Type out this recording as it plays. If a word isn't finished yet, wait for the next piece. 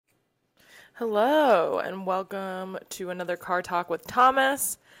Hello, and welcome to another Car Talk with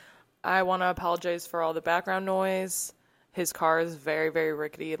Thomas. I want to apologize for all the background noise. His car is very, very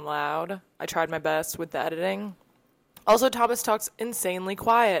rickety and loud. I tried my best with the editing. Also, Thomas talks insanely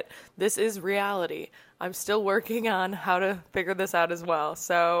quiet. This is reality. I'm still working on how to figure this out as well.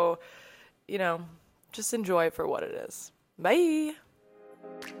 So, just enjoy it for what it is. Bye!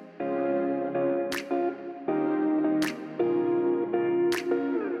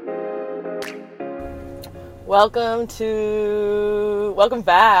 Welcome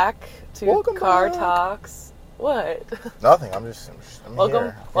back to Car Talks. What? Nothing. I'm welcome,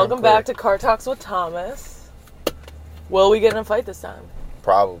 here. Welcome back to Car Talks with Thomas. Will we get in a fight this time?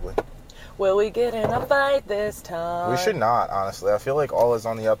 Probably. Will we get in a fight this time? We should not, honestly. I feel like all is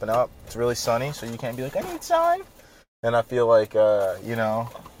on the up and up. It's really sunny, so you can't be like, I need sun. And I feel like, Honestly,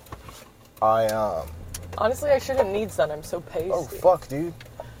 I shouldn't need sun. I'm so pasty. Oh, fuck, dude.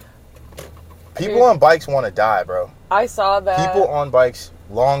 People on bikes want to die, bro. I saw that. People on bikes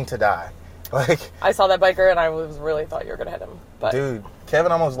long to die. I saw that biker and I really thought you were gonna hit him. But dude,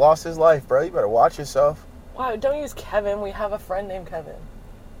 Kevin almost lost his life, bro. You better watch yourself. Wow, don't use Kevin. We have a friend named Kevin.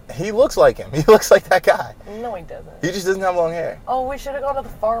 He looks like him. He looks like that guy. No, he doesn't. He just doesn't have long hair. Oh, we should have gone to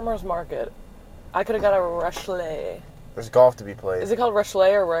the farmer's market. I could have got a Rushley. There's golf to be played. Is it called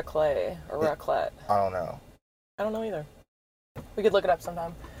Rushley or Reclay or Raclette? I don't know. I don't know either. We could look it up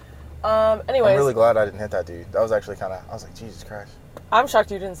sometime. Anyways. I'm really glad I didn't hit that dude. That was actually I was like, Jesus Christ. I'm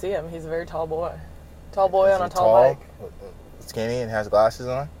shocked you didn't see him. He's a very tall boy. Tall boy on a tall bike. Skinny and has glasses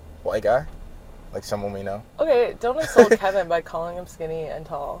on? White guy? Like someone we know? Okay, don't insult Kevin by calling him skinny and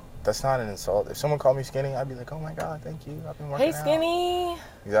tall. That's not an insult. If someone called me skinny, I'd be like, oh my God, thank you. I've been working out. Hey, skinny.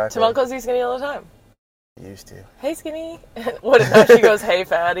 Exactly. Tamel calls you skinny all the time. He used to. Hey, skinny. What if now she goes, hey,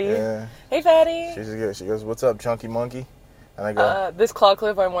 fatty? Yeah. Hey, fatty. She's good. She goes, what's up, chunky monkey? And I go, this claw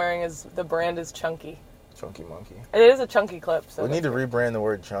clip I'm wearing the brand is Chunky. Chunky monkey. It is a chunky clip. So we need to rebrand the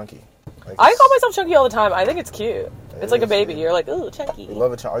word chunky. I call myself Chunky all the time. I think it's cute. It's like a baby. You're like, ooh, Chunky. We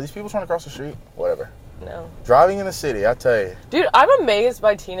love it. Are these people trying to cross the street? Whatever. No. Driving in the city, I tell you. Dude, I'm amazed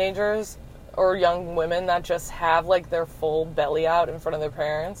by teenagers or young women that just have like their full belly out in front of their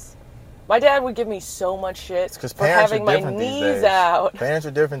parents. My dad would give me so much shit for having my knees out. Parents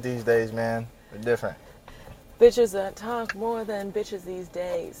are different these days, man. They're different. Bitches that talk more than bitches these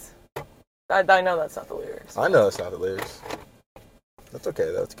days. I know that's not the lyrics. I know that's not the lyrics. That's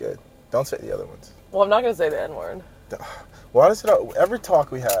okay. That's good. Don't say the other ones. Well, I'm not going to say the N-word. Why does it... Every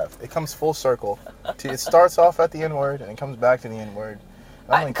talk we have, it comes full circle. It starts off at the N-word and it comes back to the N-word.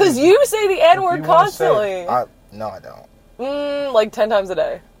 Because you say the N-word constantly. No, I don't. Like 10 times a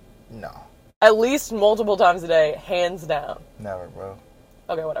day. No. At least multiple times a day, hands down. Never, bro.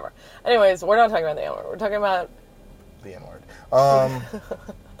 Okay, whatever. Anyways, we're not talking about the N-word. We're talking about... the N-word.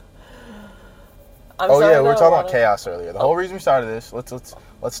 We were talking about chaos earlier. The whole reason we started this, let's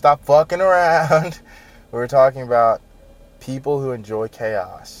stop fucking around. We were talking about people who enjoy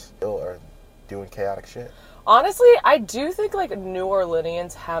chaos or doing chaotic shit. Honestly, I do think like New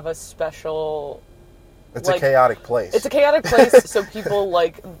Orleanians have a special... It's a chaotic place. It's a chaotic place, so people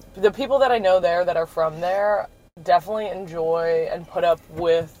like... The people that I know there that are from there definitely enjoy and put up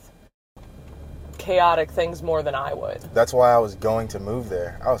with chaotic things more than I would. That's why I was going to move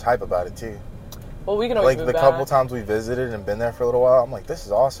there. I was hype about it too. Well, we can always move back. Like the couple times we visited and been there for a little while, I'm like, this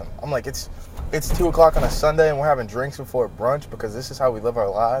is awesome. I'm like, it's 2:00 on a Sunday and we're having drinks before brunch because this is how we live our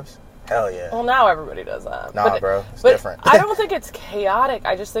lives. Hell yeah. Well, now everybody does that. Nah, bro, it's different. I don't think it's chaotic.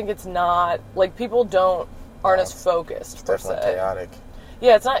 I just think it's not like people aren't as focused. It's definitely chaotic.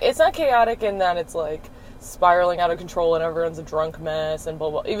 Yeah, it's not chaotic in that it's like spiraling out of control and everyone's a drunk mess and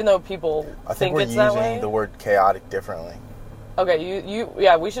blah blah. Even though people think it's that way. We're using the word chaotic differently.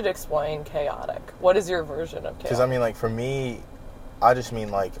 Okay, we should explain chaotic. What is your version of chaotic? Because I mean, like for me, I just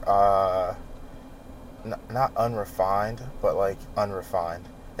mean like not unrefined, but like unrefined.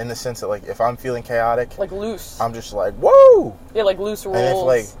 In the sense that, like, if I'm feeling chaotic... Like loose. I'm just like, whoa! Yeah, like loose rules. And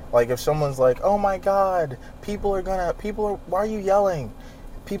if, like if someone's like, oh my God, why are you yelling?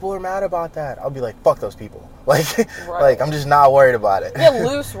 People are mad about that. I'll be like, fuck those people. Like, right. Like, I'm just not worried about it. Yeah,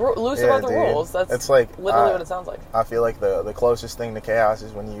 loose about the rules. It's like literally what it sounds like. I feel like the closest thing to chaos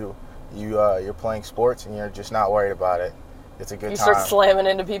is when you're playing sports and you're just not worried about it. It's a good time. You start slamming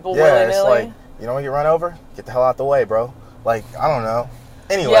into people willy-nilly. It's like, you know when you run over? Get the hell out the way, bro. Like, I don't know.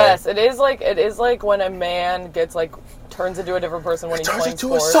 Anyway. Yes, it is like when a man gets like turns into a different person when he's playing sports.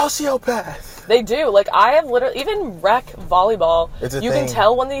 Turns into a sociopath. They do. Like I have literally even rec volleyball. You can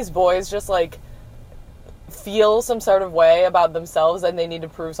tell when these boys just like feel some sort of way about themselves and they need to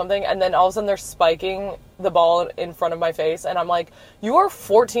prove something, and then all of a sudden they're spiking the ball in front of my face, and I'm like, you are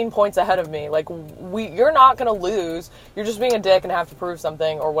 14 points ahead of me. Like, you're not going to lose. You're just being a dick and have to prove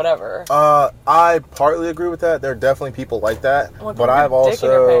something or whatever. I partly agree with that. There are definitely people like that. But I've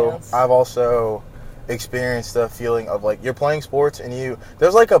also experienced the feeling of, like, you're playing sports and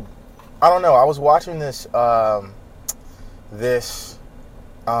there's like a, I don't know, I was watching this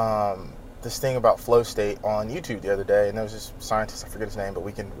thing about flow state on YouTube the other day, and there was this scientist, I forget his name, but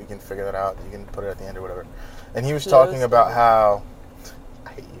we can figure that out. You can put it at the end or whatever. And he was talking about how, I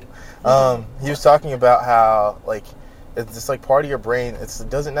hate you. He was talking about how, like, it's just like part of your brain. It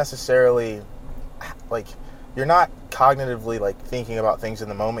doesn't necessarily, like, you're not cognitively, like, thinking about things in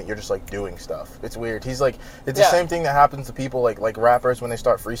the moment. You're just, like, doing stuff. It's weird. He's like, it's the same thing that happens to people, like rappers when they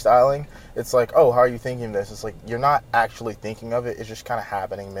start freestyling. It's like, oh, how are you thinking of this? It's like, you're not actually thinking of it. It's just kind of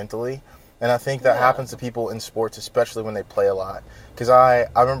happening mentally. And I think that happens to people in sports, especially when they play a lot. Because I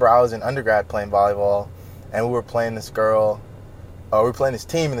remember I was in undergrad playing volleyball, and we were playing this girl. We were playing this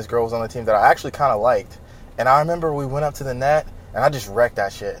team, and this girl was on the team that I actually kind of liked. And I remember we went up to the net, and I just wrecked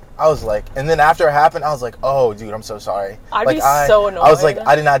that shit. I was like, and then after it happened, I was like, oh, dude, I'm so sorry. I'd be so annoyed. I was like,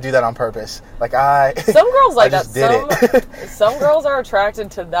 I did not do that on purpose. Like, some girls like I that. Did it. Some girls are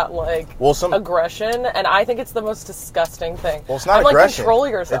attracted to that, like, aggression, and I think it's the most disgusting thing. Well, it's not aggression. Like, control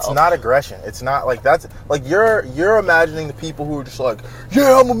yourself. It's not aggression. It's not like that's like you're imagining the people who are just like,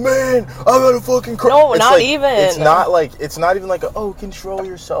 yeah, I'm a man. I gotta fucking. No, not like, even. It's not even like control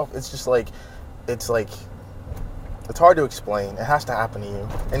yourself. It's just like, it's hard to explain. It has to happen to you,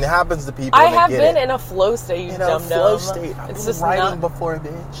 and it happens to people. I have been in a flow state. You dumb flow state. It's just writing before a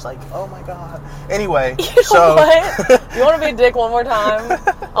bitch. Like, oh my god. Anyway, what? You want to be a dick one more time?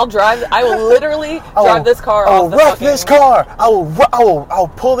 I'll drive. I will literally drive this car. I will wreck this car. I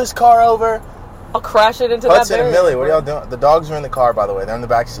will pull this car over. I'll crash it into Hudson that barrier. and Millie, what are y'all doing? The dogs are in the car, by the way. They're in the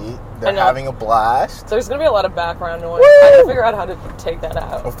back seat. They're having a blast. There's gonna be a lot of background noise. I gotta figure out how to take that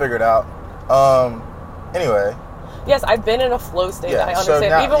out. We'll figure it out. Anyway. Yes, I've been in a flow state. I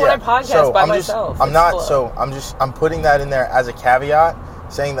understand. Even when I podcast by myself. I'm putting that in there as a caveat,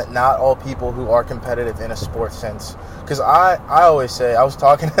 saying that not all people who are competitive in a sports sense. Because I always say, I was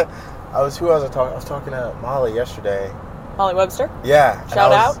talking to Molly yesterday. Molly Webster? Yeah.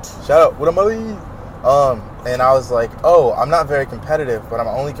 Shout out. What up, Molly? And I was like, I'm not very competitive, but I'm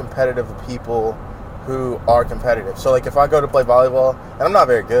only competitive with people who are competitive. So, like, if I go to play volleyball, and I'm not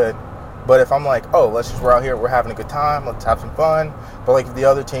very good, but if I'm like, we're out here, we're having a good time, let's have some fun. But, like, if the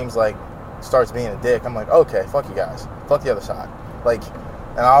other team's, like, starts being a dick, I'm like, okay, fuck you guys. Fuck the other side. Like,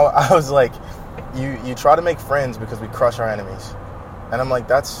 and I was like, you try to make friends because we crush our enemies. And I'm like,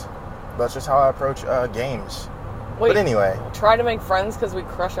 that's just how I approach games. Wait, but anyway. Try to make friends because we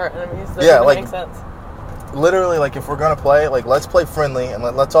crush our enemies? That doesn't make sense. Literally, like, if we're going to play, like, let's play friendly and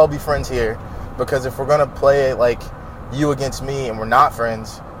let's all be friends here. Because if we're going to play, like, you against me and we're not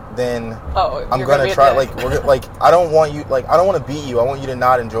friends, then I'm going to try, I don't want to beat you. I want you to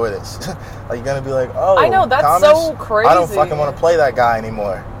not enjoy this. Like, you're going to be like, I know, that's Thomas, so crazy. I don't fucking want to play that guy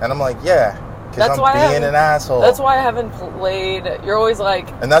anymore. And I'm like, yeah, because I'm being an asshole. That's why I haven't played. You're always like...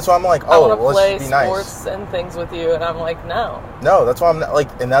 And that's why I'm like, I want to play let's just be nice. Sports and things with you. And I'm like, no. No, that's why I'm like,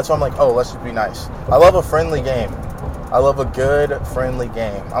 and that's why I'm like, let's just be nice. I love a friendly game. I love a good, friendly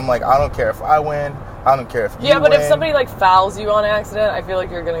game. I'm like, I don't care if I win. I don't care if you but win. if somebody, like, fouls you on accident, I feel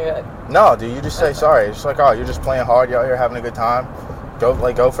like you're going to get... No, dude, you just say sorry. It's just like, you're just playing hard. You're out here having a good time.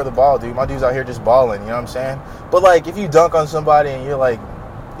 Go for the ball, dude. My dude's out here just balling, you know what I'm saying? But, like, if you dunk on somebody and you're like,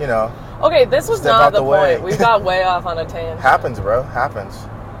 you know... Okay, this was not the point. We got way off on a tangent. Happens, bro. Happens.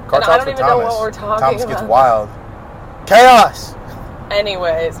 And I don't even know what we're talking Thomas about. Gets wild. Chaos!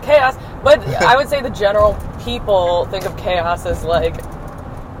 Anyways, chaos. But I would say the general people think of chaos as like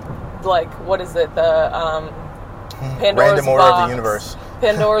what is it? The Pandora's random order box, of the universe.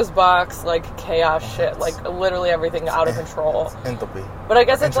 Pandora's box, like chaos shit, like literally everything out of control. Entropy. But I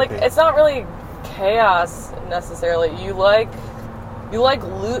guess it's like it's not really chaos necessarily. I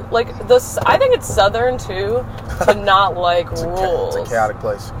think it's Southern too to not like rules. It's a chaotic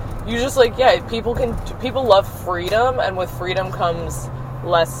place. You just people love freedom, and with freedom comes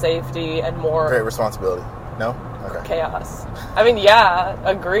less safety and more great responsibility. No? Okay. Chaos. I mean, yeah,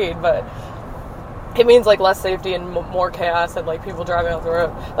 agreed, but it means like less safety and more chaos and like people driving off the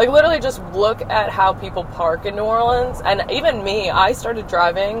road. Like literally just look at how people park in New Orleans, and even me, I started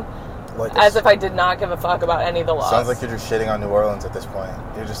driving as if I did not give a fuck about any of the laws. Sounds like you're just shitting on New Orleans at this point.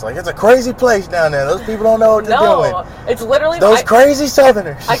 You're just like, it's a crazy place down there. Those people don't know what they're doing. No, it's literally... Those crazy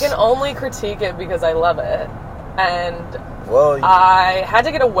Southerners. I can only critique it because I love it. And Well, I had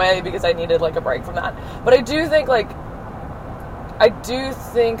to get away because I needed, like, a break from that. But I do think, like,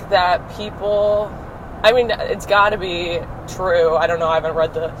 that people, I mean, it's got to be true. I don't know, I haven't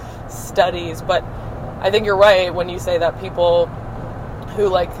read the studies, but I think you're right when you say that people who,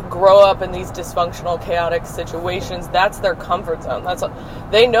 like, grow up in these dysfunctional, chaotic situations, that's their comfort zone.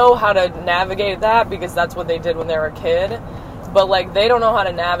 They know how to navigate that because that's what they did when they were a kid. But, like, they don't know how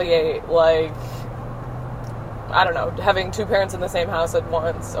to navigate, like, I don't know, having two parents in the same house at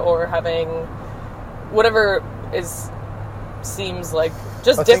once, or having whatever seems like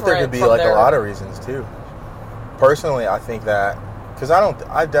just different. I think there could be, like, a lot of reasons, too. Personally, I think that, because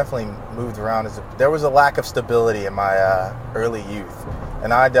I definitely moved around. There was a lack of stability in my early youth.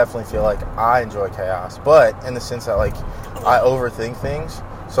 And I definitely feel like I enjoy chaos, but in the sense that, like, I overthink things.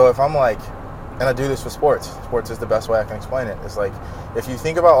 So if I'm like, and I do this with sports. Sports is the best way I can explain it. It's like, if you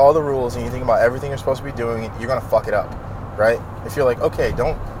think about all the rules and you think about everything you're supposed to be doing, you're gonna fuck it up, right? If you're like, okay,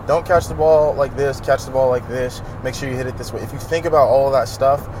 don't catch the ball like this, catch the ball like this, make sure you hit it this way. If you think about all of that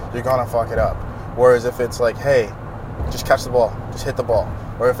stuff, you're gonna fuck it up. Whereas if it's like, hey, just catch the ball, just hit the ball.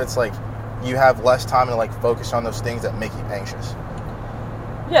 Or if it's like, you have less time to, like, focus on those things that make you anxious.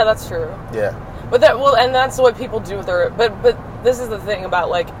 Yeah, that's true. Yeah. But and that's what people do with their, but this is the thing about,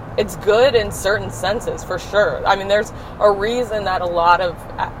 like, it's good in certain senses, for sure. I mean, there's a reason that a lot of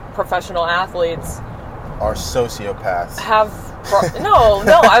professional athletes are sociopaths. No,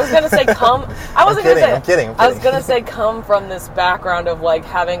 I was going to say I'm kidding. I was going to say come from this background of, like,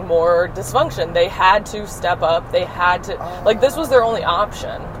 having more dysfunction. They had to step up. They had to, like, this was their only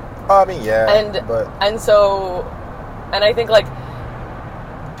option. I mean, yeah. And I think, like,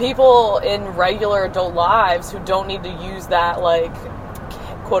 people in regular adult lives who don't need to use that, like,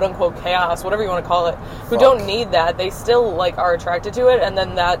 quote-unquote chaos, whatever you want to call it, who don't need that, they still, like, are attracted to it, and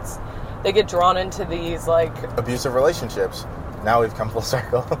then they get drawn into these, like, abusive relationships. Now we've come full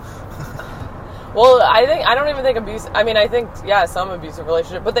circle. Well, I don't even think I think, yeah, some abusive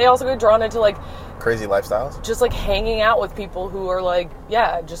relationship, but they also get drawn into, like, crazy lifestyles. Just, like, hanging out with people who are, like,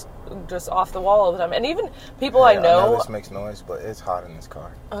 yeah, just off the wall all the time. And even people I know this makes noise, but it's hot in this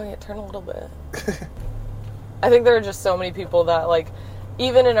car. Oh, yeah, turn a little bit. I think there are just so many people that, like,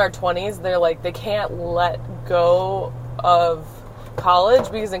 even in our 20s, they're like, they can't let go of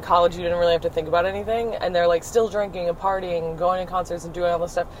college, because in college you didn't really have to think about anything, and they're, like, still drinking and partying and going to concerts and doing all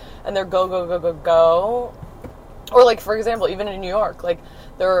this stuff, and they're go. Or, like, for example, even in New York, like,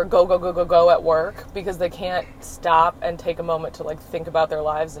 they're go at work because they can't stop and take a moment to, like, think about their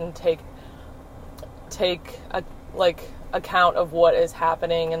lives and take account of what is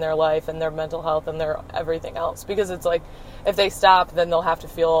happening in their life and their mental health and their everything else. Because it's like, if they stop, then they'll have to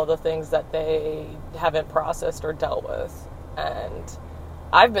feel all the things that they haven't processed or dealt with. And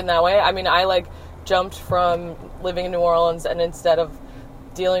I've been that way. I mean, I, like, jumped from living in New Orleans, and instead of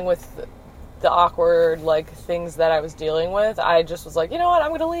dealing with the awkward, like, things that I was dealing with, I just was like, you know what, I'm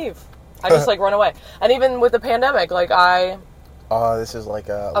going to leave. I just, like, run away. And even with the pandemic, like, this is like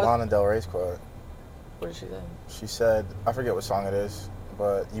a Lana Del Rey's quote. What did she say? She said, I forget what song it is,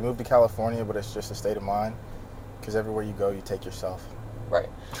 but you moved to California, but it's just a state of mind, because everywhere you go, you take yourself. Right.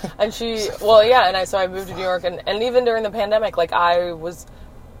 And so I moved to New York, and even during the pandemic, like,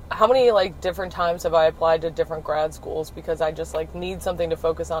 how many, like, different times have I applied to different grad schools because I just, like, need something to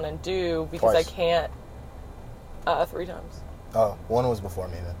focus on and do because Twice. I can't, 3 times. Oh, one was before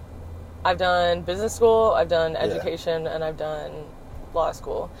me then. I've done business school, I've done education, and I've done law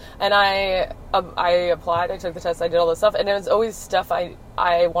school. And I applied, I took the test, I did all this stuff, and it was always stuff I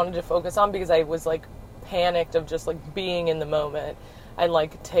wanted to focus on because I was, like, panicked of just, like, being in the moment and,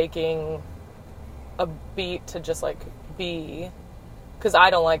 like, taking a beat to just, like, be, because I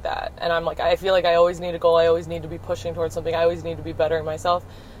don't like that. And I'm like, I feel like I always need a goal, I always need to be pushing towards something, I always need to be better in myself,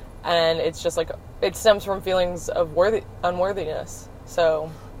 and it's just, like, it stems from feelings of unworthiness. So,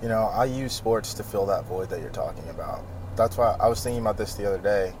 you know, I use sports to fill that void that you're talking about. That's why I was thinking about this the other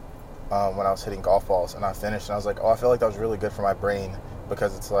day when I was hitting golf balls, and I finished, and I was like, I feel like that was really good for my brain,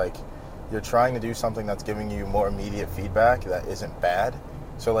 because it's like, you're trying to do something that's giving you more immediate feedback that isn't bad.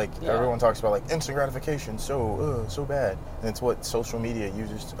 So, like, everyone talks about, like, instant gratification, so bad. And it's what social media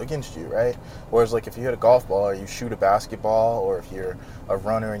uses against you, right? Whereas, like, if you hit a golf ball or you shoot a basketball, or if you're a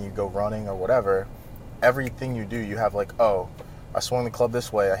runner and you go running or whatever, everything you do, you have, like, oh, I swung the club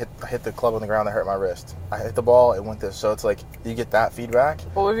this way, I hit the club on the ground, that hurt my wrist. I hit the ball, it went this. So it's like, you get that feedback.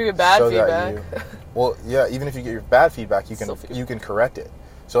 Well, if you get bad feedback? Well, yeah, even if you get your bad feedback, you can correct it.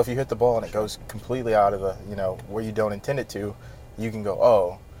 So if you hit the ball and it goes completely out of the, where you don't intend it to, you can go,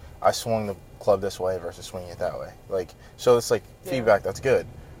 oh, I swung the club this way versus swinging it that way. Like, so it's like feedback that's good.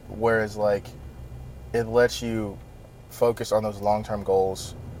 Whereas, like, it lets you focus on those long-term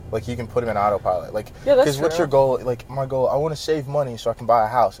goals. Like, you can put them in autopilot. Like, yeah, that's because what's your goal? Like, my goal, I want to save money so I can buy a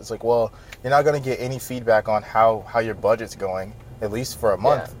house. It's like, well, you're not going to get any feedback on how your budget's going, at least for a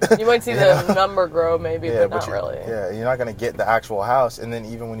month. Yeah. You might see the number grow maybe, but not really. Yeah, you're not going to get the actual house. And then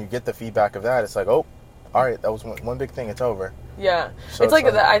even when you get the feedback of that, it's like, oh, all right, that was one big thing. It's over. Yeah. So it's like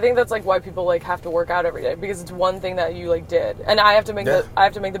I think that's like why people like have to work out every day, because it's one thing that you like did. And I have to make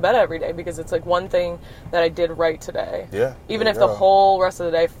the bed every day because it's like one thing that I did right today. Yeah. Even if the whole rest of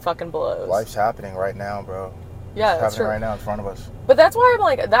the day fucking blows. Life's happening right now, bro. Yeah, it's that's happening true. right now in front of us. But that's why I'm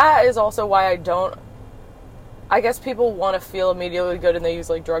like, that is also why I guess people want to feel immediately good and they use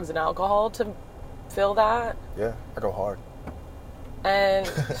like drugs and alcohol to feel that. Yeah, I go hard. And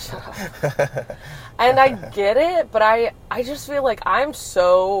shut up. And I get it, but I just feel like I'm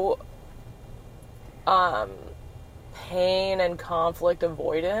so pain and conflict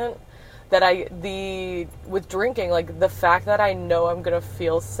avoidant that with drinking, like the fact that I know I'm gonna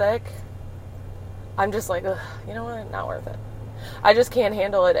feel sick, I'm just like, ugh, you know what, not worth it. I just can't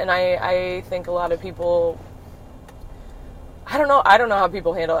handle it. And I think a lot of people, I don't know how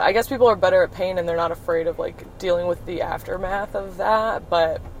people handle it. I guess people are better at pain and they're not afraid of like dealing with the aftermath of that.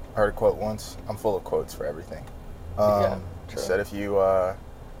 But I heard a quote once. I'm full of quotes for everything. It said if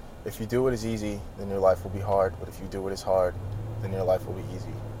you do what is easy, then your life will be hard. But if you do what is hard, then your life will be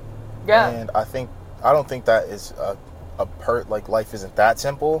easy. Yeah. And I don't think that is like life isn't that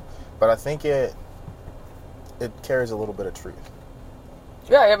simple, but I think it carries a little bit of truth.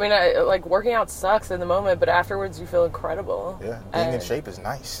 Yeah, I mean, like working out sucks in the moment, but afterwards you feel incredible. Yeah, being in shape is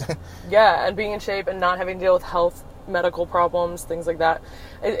nice. Yeah, and being in shape and not having to deal with health, medical problems, things like that.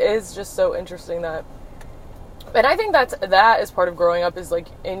 It is just so interesting that, and I think that is part of growing up, is like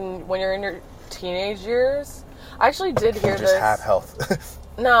when you're in your teenage years. I actually did hear this. Just have health.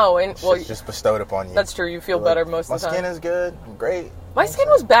 No, and well, it's just bestowed upon you. That's true. You feel better most of the time. My skin is good. I'm great. My skin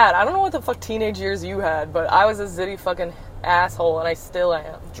was bad. I don't know what the fuck teenage years you had, but I was a zitty fucking asshole, and I still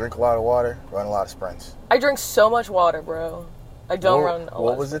am. Drink a lot of water, run a lot of sprints. I drink so much water, bro. I don't run a lot.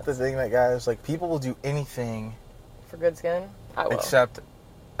 What was it, the thing that guys, like, people will do anything for good skin? I will. Except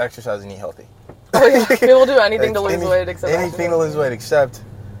exercise and eat healthy. Oh, yeah. People will do anything to lose weight except anything to lose weight except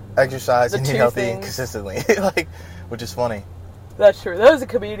exercise and eat healthy consistently. Like, which is funny. That's true. That was a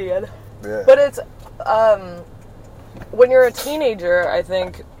comedian. Yeah. But it's when you're a teenager, I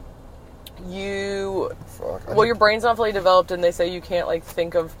think your brain's not fully developed, and they say you can't like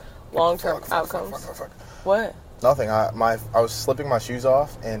think of long-term outcomes. What? Nothing. I was slipping my shoes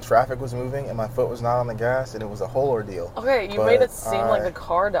off, and traffic was moving, and my foot was not on the gas, and it was a whole ordeal. Okay, you made it seem like the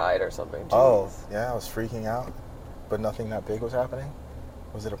car died or something. Jeez. Oh, yeah, I was freaking out, but nothing that big was happening.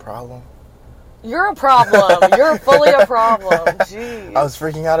 Was it a problem? You're a problem. You're fully a problem. Jeez. I was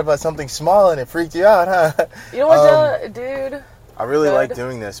freaking out about something small, and it freaked you out, huh? You know what, dude? I really like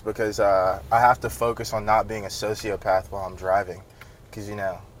doing this because I have to focus on not being a sociopath while I'm driving, because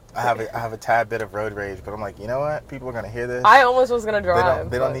I have a tad bit of road rage, but I'm like, you know what? People are gonna hear this. I almost was gonna drive.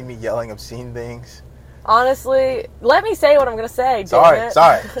 They don't need me yelling obscene things. Honestly, let me say what I'm gonna say.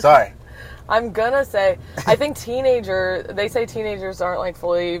 Sorry. I'm gonna say, I think they say teenagers aren't like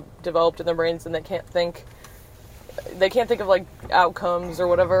fully developed in their brains, and they can't think of like outcomes or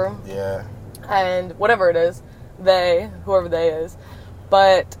whatever. Yeah. And whatever it is, whoever they is,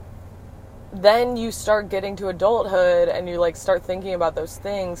 but then you start getting to adulthood and you like start thinking about those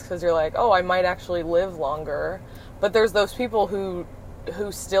things because you're like, oh, I might actually live longer. But there's those people who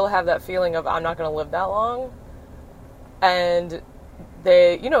still have that feeling of I'm not going to live that long. And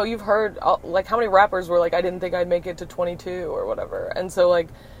they, you've heard like how many rappers were like, I didn't think I'd make it to 22 or whatever. And so like,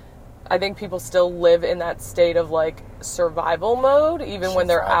 I think people still live in that state of like survival mode, even when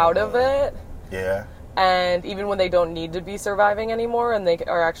they're out of it. Yeah. And even when they don't need to be surviving anymore and they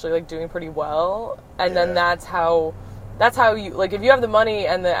are actually like doing pretty well. And then that's how you, like, if you have the money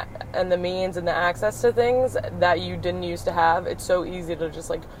and the means and the access to things that you didn't used to have, it's so easy to just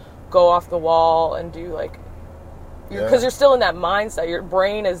like go off the wall and do like, because you're still in that mindset. Your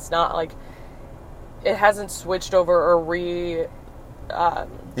brain is not like, it hasn't switched over or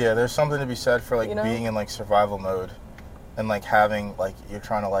yeah, there's something to be said for like being in like survival mode. And, like, having, like, you're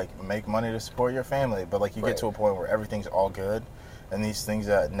trying to, like, make money to support your family. But, like, you get to a point where everything's all good. And these things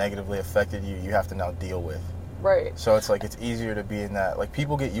that negatively affected you, you have to now deal with. Right. So it's, like, it's easier to be in that. Like,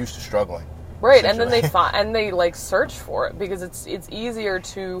 people get used to struggling. Right, and then they like, search for it. Because it's easier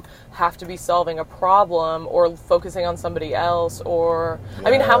to have to be solving a problem or focusing on somebody else. Or,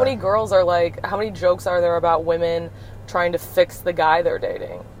 I mean, how many girls are, like, how many jokes are there about women trying to fix the guy they're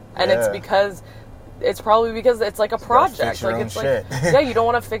dating? And it's because it's probably because it's like a project. Fix your like own it's shit. like yeah, you don't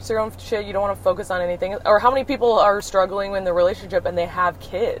want to fix your own shit. You don't want to focus on anything. Or how many people are struggling in their relationship and they have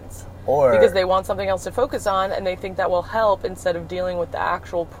kids? Or because they want something else to focus on and they think that will help instead of dealing with the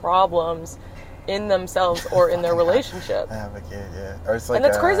actual problems in themselves or in their relationship. Have a kid, yeah. Or it's like, and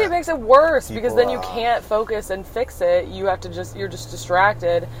it's crazy. It makes it worse because then you people, can't focus and fix it. You have to you're just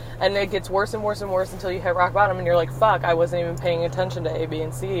distracted, and it gets worse and worse and worse until you hit rock bottom, and you're like, "Fuck, I wasn't even paying attention to A, B,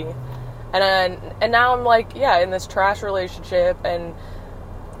 and C," and now I'm like, yeah, in this trash relationship, and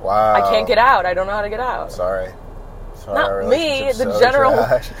wow, I can't get out. I don't know how to get out. Sorry, not me. The general.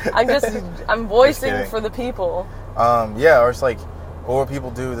 I'm voicing for the people. Yeah, or it's like. Or what people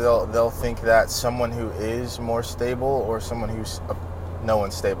do, they'll think that someone who is more stable or someone who's no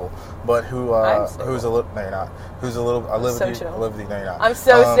one's stable, but who's a little no you're not who's a little I live with you no you're not I'm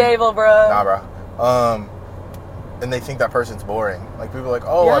so stable, bro. Nah, bro. And they think that person's boring. Like people are like,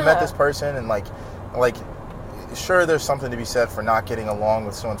 oh, yeah. I met this person and like sure, there's something to be said for not getting along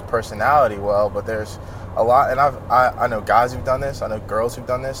with someone's personality well, but there's a lot, and I know guys who've done this, I know girls who've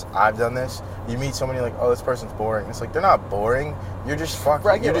done this, I've done this. You meet somebody like, oh, this person's boring. It's like, they're not boring. You're just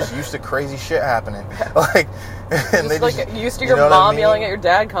fucking, you're just used to crazy shit happening. Like, and they just used to your mom yelling at your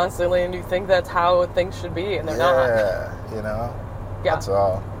dad constantly, and you think that's how things should be, and they're not. Yeah, you know? Yeah. That's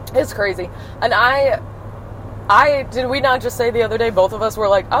all. It's crazy. And did we not just say the other day, both of us were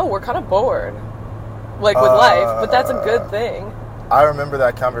like, oh, we're kind of bored, like, with life, but that's a good thing. I remember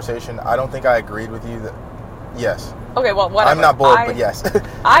that conversation. I don't think I agreed with you that, yes. Okay, well, whatever. I'm not bored, but yes.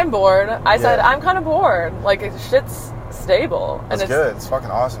 I'm bored. I said, I'm kind of bored. Like, shit's stable. It's good. It's fucking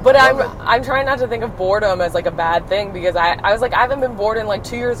awesome. But I'm trying not to think of boredom as, like, a bad thing, because I was like, I haven't been bored in, like,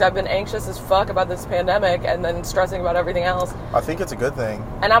 2 years. I've been anxious as fuck about this pandemic and then stressing about everything else. I think it's a good thing.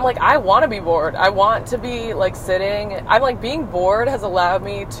 And I'm like, I want to be bored. I want to be, like, sitting. I'm like, being bored has allowed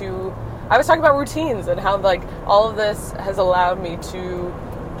me to... I was talking about routines and how, like, all of this has allowed me to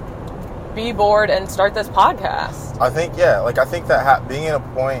be bored and start this podcast. I think, yeah, like, I think that being in a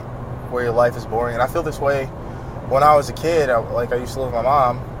point where your life is boring, and I feel this way when I was a kid, I used to live with my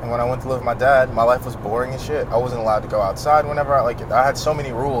mom, and when I went to live with my dad, my life was boring as shit. I wasn't allowed to go outside whenever I had so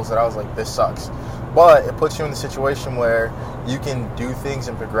many rules that I was like, this sucks. But it puts you in the situation where you can do things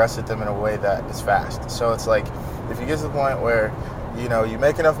and progress at them in a way that is fast. So it's like, if you get to the point where you know, you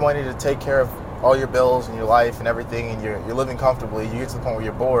make enough money to take care of all your bills and your life and everything, and you're living comfortably, you get to the point where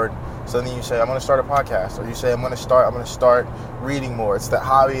you're bored, so then you say, I'm going to start a podcast, or you say, I'm going to start reading more. It's that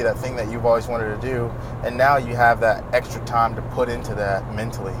hobby, that thing that you've always wanted to do, and now you have that extra time to put into that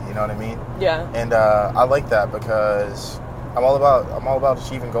mentally, you know what I mean? Yeah. And I like that because I'm all about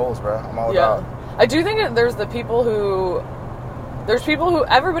achieving goals, bro. I'm all about... I do think that there's people who,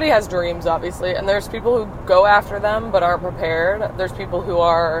 everybody has dreams, obviously, and there's people who go after them but aren't prepared. There's people who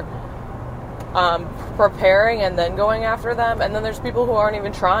are preparing and then going after them, and then there's people who aren't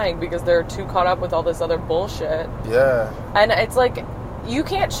even trying because they're too caught up with all this other bullshit. Yeah. And it's like, you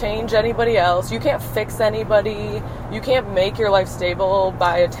can't change anybody else. You can't fix anybody. You can't make your life stable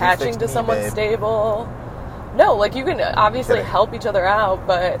by attaching to someone stable. No, like, you can obviously help each other out,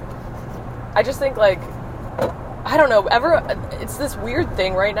 but I just think, like, I don't know, it's this weird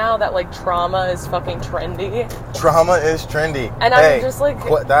thing right now that, like, trauma is fucking trendy. Trauma is trendy. And I'm just like...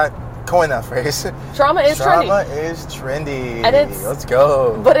 Coin that phrase. Trauma is trendy. Trauma is trendy. And let's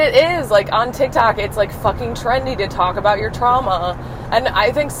go. But it is, like, on TikTok, it's, like, fucking trendy to talk about your trauma. And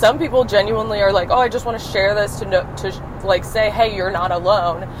I think some people genuinely are like, oh, I just want to share this to like, say, hey, you're not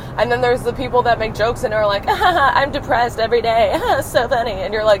alone. And then there's the people that make jokes and are like, I'm depressed every day. So funny.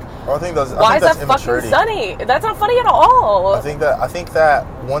 And you're like, why is that fucking funny? That's not funny at all. I think that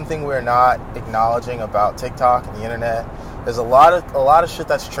one thing we're not acknowledging about TikTok and the internet is a lot of shit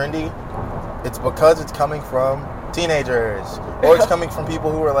that's trendy. It's because it's coming from teenagers, or it's coming from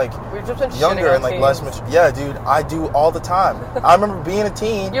people who are like younger and like less mature. Yeah, dude, I do all the time. I remember being a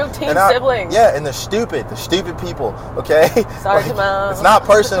teen. You have teen siblings. Yeah, and the stupid people. Okay, sorry, Timmo. It's not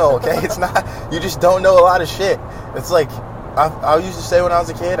personal. Okay, it's not. You just don't know a lot of shit. It's like I used to say when I was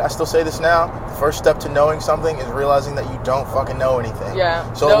a kid. I still say this now. The first step to knowing something is realizing that you don't fucking know anything.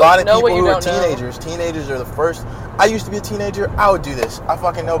 Yeah. So a lot of people who are teenagers are the first. I used to be a teenager. I would do this. I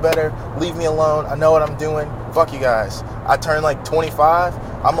fucking know better. Leave me alone. I know what I'm doing. Fuck you guys. I turned like 25.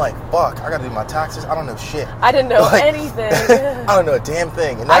 I'm like, fuck, I gotta do my taxes. I don't know shit. I didn't know anything. I don't know a damn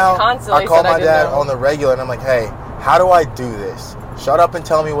thing. And now I call my dad on the regular and I'm like, hey, how do I do this? Shut up and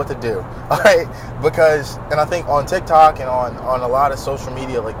tell me what to do. All right? Because, and I think on TikTok and on a lot of social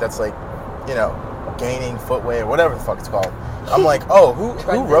media, like, that's like, you know, gaining footwear, whatever the fuck it's called. I'm like, oh,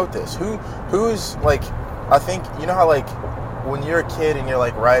 who wrote this? Who's like, I think, you know how, like, when you're a kid and you're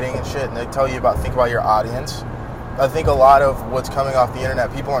like writing and shit, and they tell you think about your audience, I think a lot of what's coming off the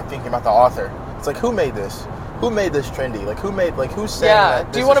internet, people aren't thinking about the author. It's like, who made this? Who made this trendy? Like, who's saying that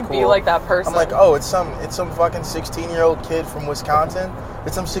this do you want to cool? be like that person? I'm like, oh, it's some fucking 16-year-old kid from Wisconsin.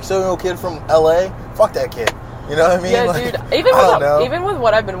 It's some 16-year-old kid from LA. Fuck that kid. You know what I mean? Yeah, like, dude. Even with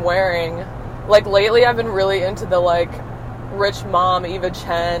what I've been wearing, like lately, I've been really into the like rich mom Eva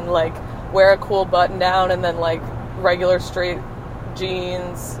Chen, like wear a cool button down and then like regular straight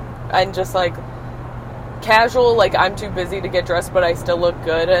jeans and just like casual. Like I'm too busy to get dressed, but I still look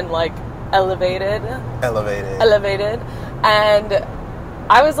good and like elevated. And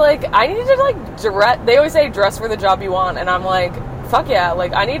I was like, I need to like dress. They always say dress for the job you want, and I'm like, fuck yeah.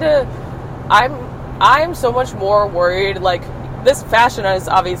 Like I need to. I'm so much more worried. Like this fashion is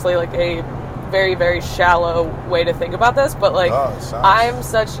obviously like a very, very shallow way to think about this, but like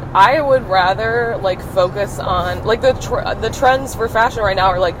I would rather like focus on like the trends for fashion right now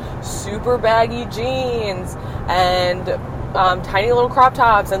are like super baggy jeans and tiny little crop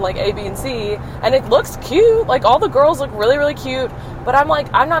tops and like A, B, and C, and it looks cute. Like all the girls look really, really cute, but I'm like,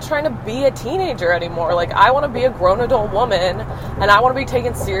 I'm not trying to be a teenager anymore. Like I want to be a grown adult woman, and I want to be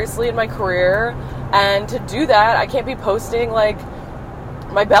taken seriously in my career, and to do that, I can't be posting like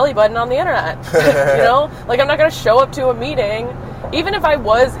my belly button on the internet. You know, like I'm not going to show up to a meeting, even if I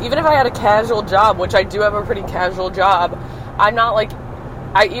had a casual job, which I do have a pretty casual job. I'm not like,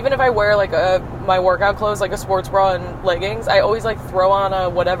 even if I wear like my workout clothes, like a sports bra and leggings, I always like throw on a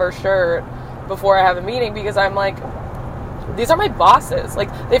whatever shirt before I have a meeting, because I'm like, these are my bosses. Like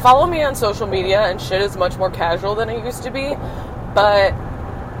they follow me on social media and shit is much more casual than it used to be, but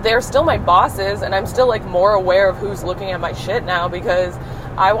they're still my bosses, and I'm still like more aware of who's looking at my shit now, because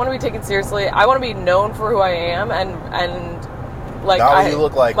I want to be taken seriously. I want to be known for who I am, and like you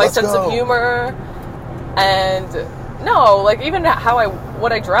look like my sense of humor, and no, like even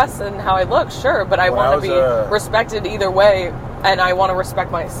what I dress and how I look, sure, but I want to be respected either way, and I want to respect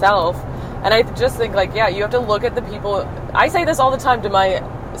myself. And I just think like, yeah, you have to look at the people. I say this all the time to my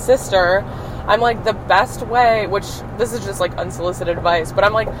sister. I'm like, the best way, which this is just like unsolicited advice, but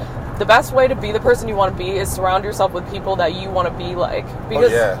I'm like, the best way to be the person you want to be is surround yourself with people that you want to be like,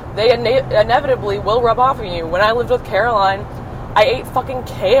 because they inevitably will rub off on you. When I lived with Caroline, I ate fucking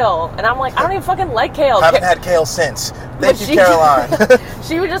kale, and I'm like, I don't even fucking like kale. I haven't had kale since. Thank you, Caroline.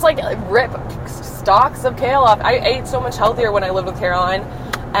 She would just like rip stalks of kale off. I ate so much healthier when I lived with Caroline,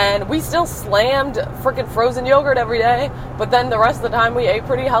 and we still slammed freaking frozen yogurt every day, but then the rest of the time we ate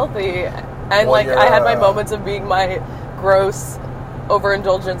pretty healthy. And I had my moments of being my gross,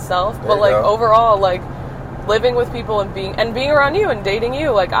 overindulgent self, but like overall, like living with people and being around you and dating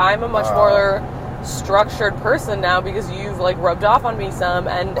you, like I'm a much more structured person now, because you've like rubbed off on me some,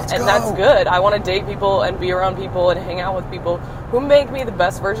 and that's good. I want to date people and be around people and hang out with people who make me the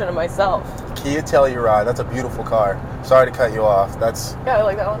best version of myself. Kia Telluride, that's a beautiful car. Sorry to cut you off. I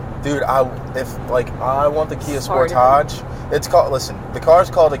like that one. Dude, I want the Kia Sportage. It's called, listen, the car's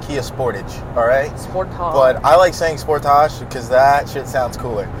called a Kia Sportage, all right? Sportage. But I like saying Sportage because that shit sounds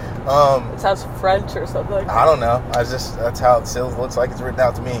cooler. It sounds French or something. I don't know. That's how it still looks like it's written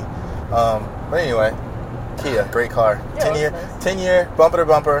out to me. But anyway, Kia, great car. Yeah, 10 year bumper to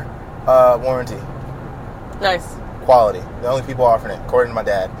bumper warranty. Nice. Quality. The only people offering it, according to my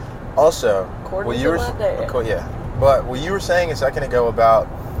dad. Also, But what you were saying a second ago about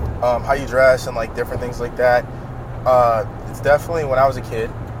how you dress and like different things like that, it's definitely, when I was a kid,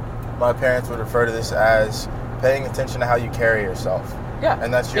 my parents would refer to this as paying attention to how you carry yourself. Yeah.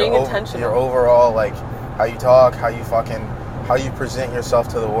 And that's your overall, like how you talk, how you present yourself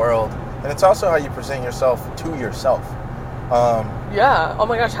to the world, and it's also how you present yourself to yourself. Yeah. Oh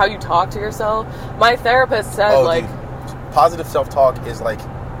my gosh, how you talk to yourself. My therapist said, dude, positive self-talk is like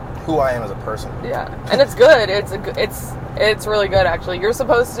who I am as a person. Yeah, and it's good. It's really good, actually. You're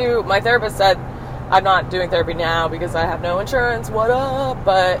supposed to. My therapist said, I'm not doing therapy now because I have no insurance. What up?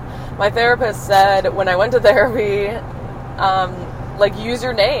 But my therapist said when I went to therapy, like use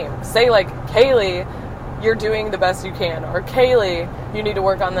your name. Say like, Kaylee, you're doing the best you can, or Kaylee, you need to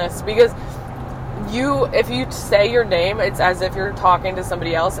work on this, because if you say your name, it's as if you're talking to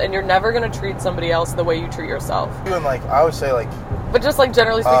somebody else, and you're never going to treat somebody else the way you treat yourself. Even like, I would say like, but just like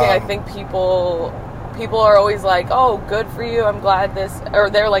generally speaking, I think people are always like, oh, good for you, I'm glad this, or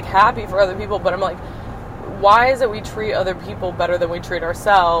they're like happy for other people, but I'm like, why is it we treat other people better than we treat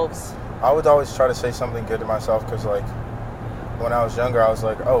ourselves? I would always try to say something good to myself, because like when I was younger, I was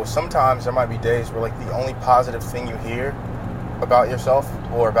like, oh, sometimes there might be days where like the only positive thing you hear about yourself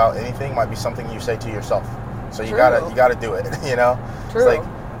or about anything might be something you say to yourself. So you gotta do it, you know? True. It's like,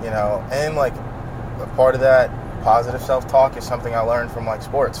 you know, and like a part of that positive self-talk is something I learned from like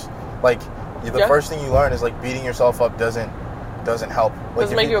sports. Like the first thing you learn is like beating yourself up doesn't help. Like,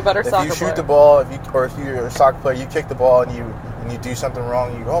 doesn't make you a better soccer player. If you shoot the ball, if you're a soccer player, you kick the ball and you do something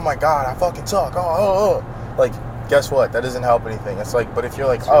wrong, you go, oh my god, I fucking suck. Like, guess what? That doesn't help anything. It's like, but if you're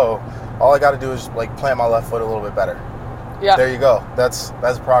like, all I got to do is like plant my left foot a little bit better. Yeah. There you go. That's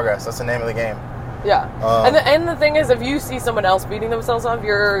progress. That's the name of the game. Yeah. And the thing is, if you see someone else beating themselves up,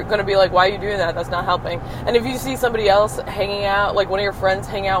 you're going to be like, why are you doing that? That's not helping. And if you see somebody else hanging out, like one of your friends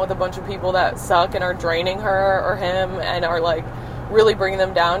hang out with a bunch of people that suck and are draining her or him and are like really bringing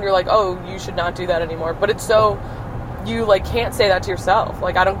them down, you're like, oh, you should not do that anymore. But it's so, you like can't say that to yourself.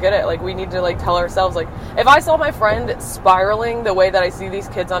 Like, I don't get it. Like, we need to like tell ourselves, like, if I saw my friend spiraling the way that I see these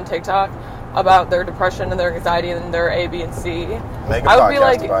kids on TikTok about their depression and their anxiety and their A, B, and C, I would be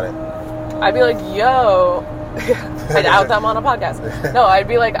like, about it. I'd be like, yo, I'd out them on a podcast. No, I'd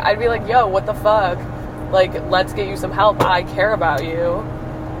be like, yo, what the fuck? Like, let's get you some help. I care about you.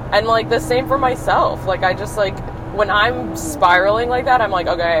 And like the same for myself. Like, I just like, when I'm spiraling like that, I'm like,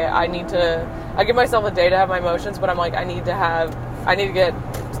 okay, I give myself a day to have my emotions, but I'm like, I need to get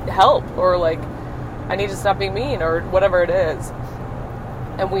help, or like, I need to stop being mean, or whatever it is.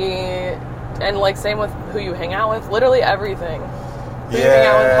 And like, same with who you hang out with, literally everything. Who you hang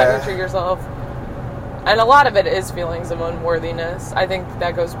out with, how you treat yourself. And a lot of it is feelings of unworthiness. I think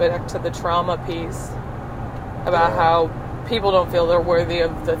that goes back to the trauma piece about how people don't feel they're worthy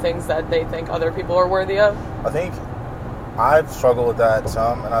of the things that they think other people are worthy of. I think I've struggled with that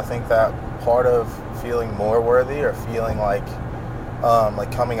some, and I think that part of feeling more worthy or feeling like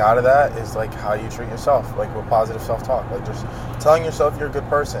coming out of that is like how you treat yourself, like with positive self-talk, like just telling yourself you're a good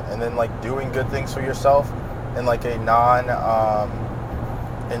person, and then like doing good things for yourself in like a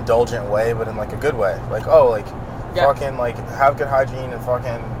non-indulgent way, but in like a good way. Like, fucking like have good hygiene and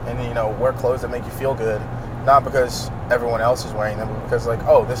wear clothes that make you feel good, not because everyone else is wearing them, but because like,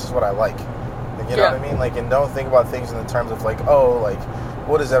 this is what I like. You know what I mean? Like, and don't think about things in the terms of like,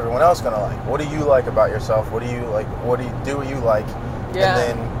 what is everyone else gonna like? What do you like about yourself? What do you like? What do you like? Yeah.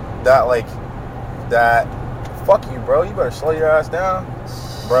 And then that fuck you, bro. You better slow your ass down,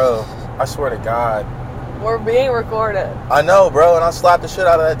 bro. I swear to God. We're being recorded. I know, bro, and I'll slap the shit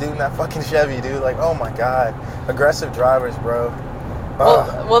out of that dude in that fucking Chevy, dude. Like, oh my God. Aggressive drivers, bro.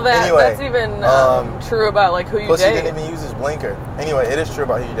 That's even true about like who you plus date. He didn't even use his blinker. Anyway, it is true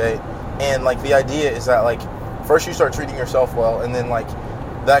about who you date. And like the idea is that like first you start treating yourself well, and then like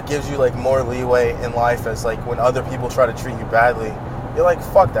that gives you like more leeway in life, as like when other people try to treat you badly, you're like,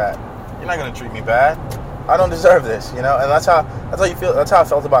 fuck that. You're not gonna treat me bad. I don't deserve this, and that's how you feel. That's how I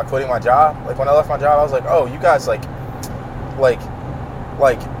felt about quitting my job. Like when I left my job, I was like, oh, you guys like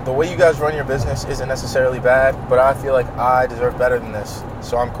the way you guys run your business isn't necessarily bad, but I feel like I deserve better than this,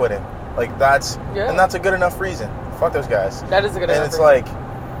 so I'm quitting. Like that's a good enough reason. Fuck those guys. That is a good enough reason. And it's like,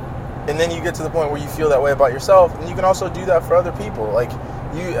 and then you get to the point where you feel that way about yourself, and you can also do that for other people. Like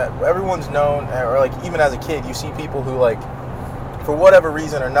everyone's known, or like even as a kid, you see people who like, for whatever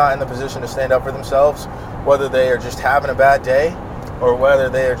reason, are not in the position to stand up for themselves, whether they are just having a bad day or whether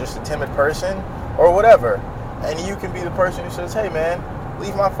they are just a timid person or whatever. And you can be the person who says, hey man,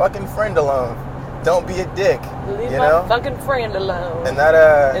 leave my fucking friend alone. Don't be a dick. Leave my fucking friend alone. And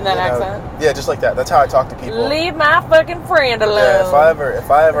that in that accent? Yeah, just like that. That's how I talk to people. Leave my fucking friend alone. Yeah,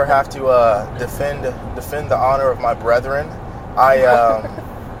 if I ever have to defend the honor of my brethren, I'm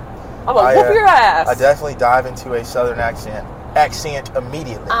gonna whoop your ass. I definitely dive into a southern accent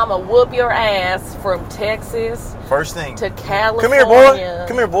immediately. I'ma whoop your ass from Texas first thing to California.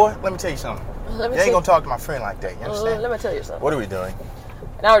 Come here, boy. Let me tell you something. You ain't gonna talk to my friend like that. You understand? Let me tell you something. What are we doing?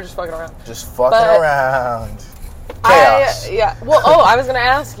 Now we're just fucking around. Just fucking around. Chaos. Well, I was gonna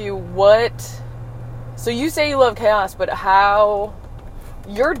ask you what. So you say you love chaos, but how?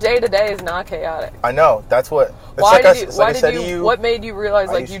 Your day to day is not chaotic. I know. That's what. What made you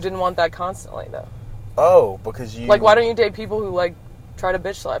realize you didn't want that constantly though? Oh, because you... Like, why don't you date people who, like, try to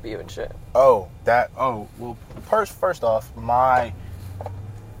bitch slap you and shit? Well, first off, I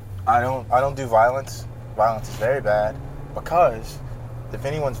don't do violence. Violence is very bad, because if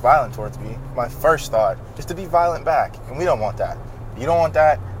anyone's violent towards me, my first thought is to be violent back, and we don't want that. You don't want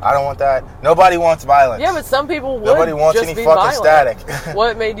that. I don't want that. Nobody wants violence. Yeah, but some people would. Nobody wants just any be fucking violent. static.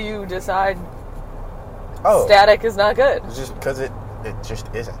 What made you decide static is not good? It's just because it just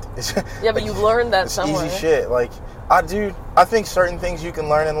isn't. Yeah, but you learned that somewhere. Easy shit. Like, I think certain things you can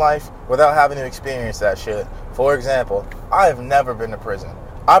learn in life without having to experience that shit. For example, I have never been to prison.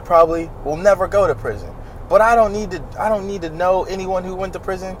 I probably will never go to prison. But I don't need to know anyone who went to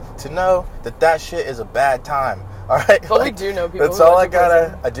prison to know that shit is a bad time. All right, but we do know people. That's all I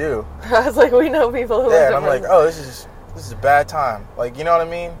gotta. I do. I was like, we know people who. Yeah, and I'm like, oh, this is a bad time. Like, you know what I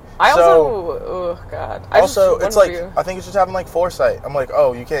mean? Oh God. It's like I think it's just having like foresight. I'm like,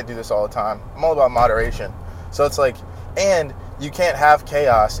 oh, you can't do this all the time. I'm all about moderation. So it's like, and you can't have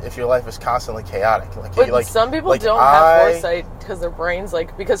chaos if your life is constantly chaotic. But some people don't have foresight because their brains,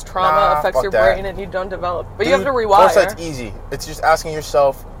 because trauma affects your brain and you don't develop. But you have to rewire. Foresight's easy. It's just asking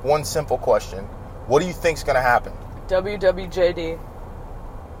yourself one simple question: what do you think's gonna happen? WWJD.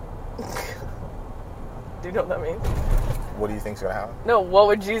 Do you know what that means? What do you think's gonna happen? No, what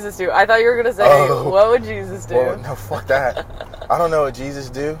would Jesus do? I thought you were gonna say, what would Jesus do? Well, no, fuck that. I don't know what Jesus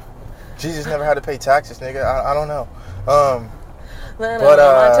do. Jesus never had to pay taxes, nigga. I don't know.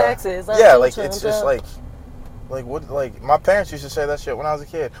 My taxes. Yeah, it's just like what? Like my parents used to say that shit when I was a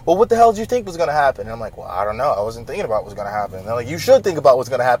kid. Well, what the hell did you think was gonna happen? And I'm like, well, I don't know. I wasn't thinking about what's gonna happen. And they're like, you should think about what's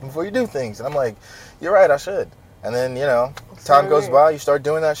gonna happen before you do things. And I'm like, you're right, I should. And then time goes by, you start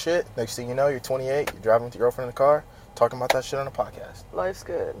doing that shit. Next thing you know, you're 28. You're driving with your girlfriend in the car, talking about that shit on a podcast. Life's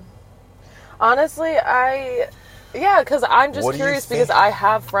good. Honestly, because I'm just curious because I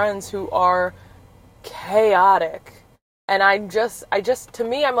have friends who are chaotic. And I just, to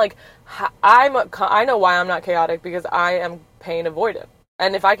me, I'm like, I know why I'm not chaotic because I am pain avoidant.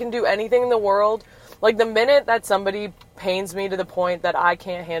 And if I can do anything in the world, like the minute that somebody pains me to the point that I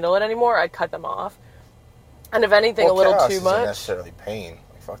can't handle it anymore, I cut them off. And if anything, a little too much. Isn't necessarily pain.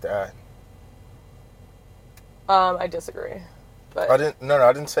 Like, fuck that. I disagree. But I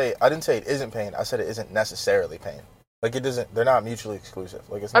didn't say it isn't pain. I said it isn't necessarily pain. Like it doesn't. They're not mutually exclusive.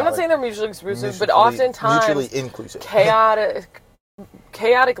 Like it's. I'm not saying they're mutually exclusive, but oftentimes mutually inclusive.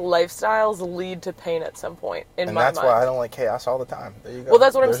 Chaotic lifestyles lead to pain at some point. And that's why I don't like chaos all the time. There you go. Well,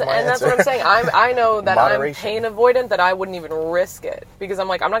 that's what I'm saying. And that's what I'm saying. I know that I'm pain avoidant. That I wouldn't even risk it because I'm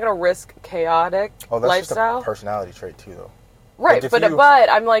like I'm not going to risk chaotic lifestyle. That's just a personality trait too, though. Right, but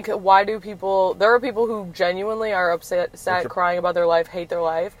I'm like, why do people... There are people who genuinely are upset, crying about their life, hate their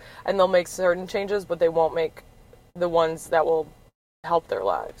life, and they'll make certain changes, but they won't make the ones that will help their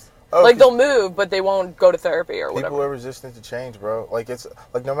lives. Like, they'll move, but they won't go to therapy or whatever. People are resistant to change, bro. Like, it's...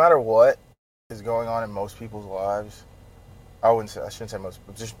 Like, no matter what is going on in most people's lives... I shouldn't say most,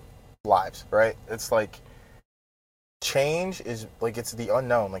 but just lives, right? It's like... Change is, like, it's the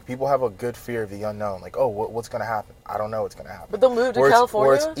unknown. Like, people have a good fear of the unknown. Like, oh, what's going to happen? I don't know what's going to happen. But they'll move to California?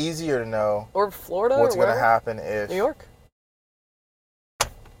 Where it's easier to know... Or Florida? What's going to happen if... New York?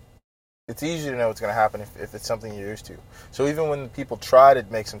 It's easier to know what's going to happen if it's something you're used to. So even when people try to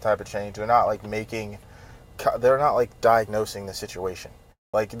make some type of change, they're not, like, diagnosing the situation.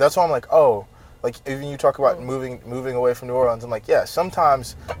 Like, that's why I'm like, oh... Like, even you talk about moving away from New Orleans, I'm like, yeah,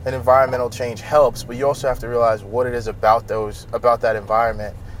 sometimes an environmental change helps, but you also have to realize what it is about that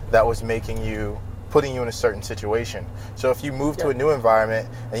environment that was putting you in a certain situation. So if you move to a new environment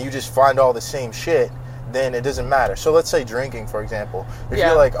and you just find all the same shit, then it doesn't matter. So let's say drinking, for example. If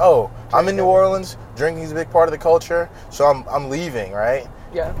you're like, oh, I'm in New Orleans, drinking is a big part of the culture, so I'm leaving, right?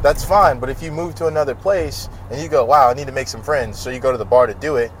 Yeah. That's fine, but if you move to another place and you go, wow, I need to make some friends, so you go to the bar to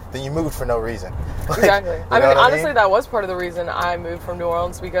do it, then you moved for no reason. Exactly. I mean, honestly, that was part of the reason I moved from New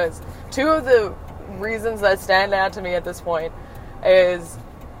Orleans, because two of the reasons that stand out to me at this point is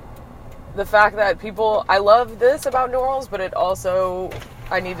the fact that I love this about New Orleans, but it also,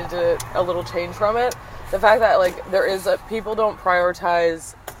 I needed a little change from it. The fact that, like, people don't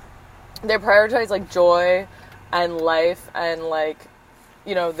prioritize, they prioritize, like, joy and life and, like,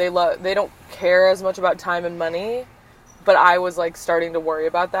 you know, they don't care as much about time and money, but I was, like, starting to worry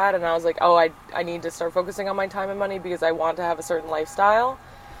about that, and I was like, oh, I need to start focusing on my time and money because I want to have a certain lifestyle.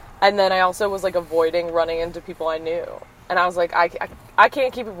 And then I also was, like, avoiding running into people I knew, and I was like, I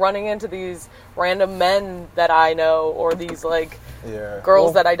can't keep running into these random men that I know, or these, like,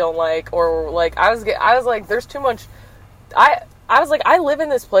 girls that I don't like, or, like, I was like, there's too much, I was like, I live in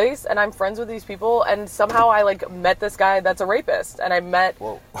this place, and I'm friends with these people, and somehow I, like, met this guy that's a rapist, and I met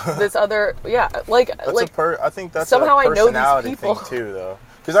this other, I think that's somehow a personality I know these people thing too, though.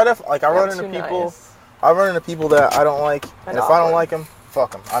 Because I run into people that I don't like, and if I don't like them,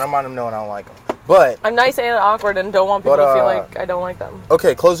 fuck them. I don't mind them knowing I don't like them. But I'm nice and awkward, and don't want people to feel like I don't like them.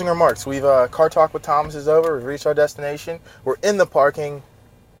 Okay, closing remarks. We've Car Talk with Thomas is over. We've reached our destination. We're in the parking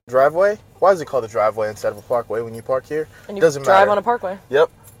driveway. Why is it called a driveway instead of a parkway when you park here? And you drive on a parkway.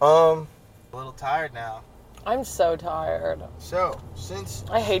 Yep. A little tired now. I'm so tired. So,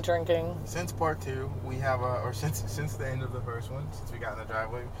 I hate drinking. Since part 2, we have since the end of the first one, since we got in the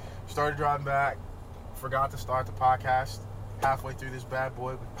driveway, started driving back, forgot to start the podcast. Halfway through this bad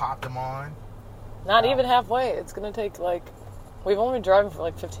boy, we popped them on. Not even halfway. It's going to take, like, we've only been driving for,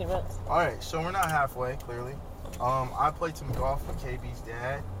 like, 15 minutes. Alright, so we're not halfway, clearly. I played some golf with KB's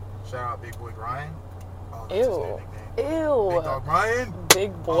dad. Shout out Big Boy Brian. Oh, that's Ew. his nickname. Ew. Big Dog Brian.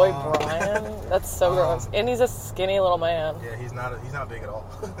 Big Boy Brian. That's so gross. And he's a skinny little man. Yeah, he's not big at all.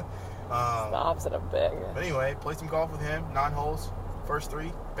 It's the opposite of big. But anyway, played some golf with him. 9 holes. First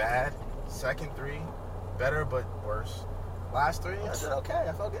 3, bad. Second 3, better but worse. Last 3, I did okay.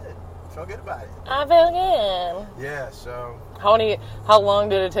 I felt good. Felt good about it. I felt good. Yeah. So. How long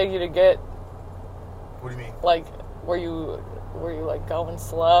did it take you to get? What do you mean? Like, were you like going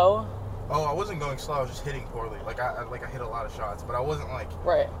slow? Oh, I wasn't going slow. I was just hitting poorly. Like I hit a lot of shots, but I wasn't like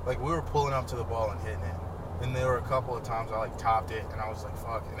right. Like we were pulling up to the ball and hitting it. And there were a couple of times I like topped it, and I was like,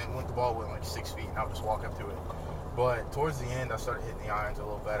 "Fuck!" And then the ball went like 6 feet, and I would just walk up to it. But towards the end, I started hitting the irons a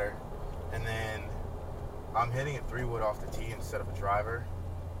little better, and then I'm hitting a 3-wood off the tee instead of a driver.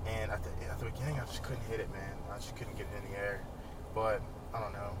 And at the beginning, I just couldn't hit it, man. I just couldn't get it in the air. But I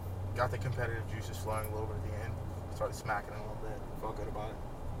don't know. Got the competitive juices flowing a little bit at the end. Started smacking it a little bit. Felt good about it.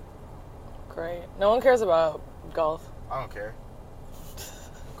 Great. No one cares about golf. I don't care.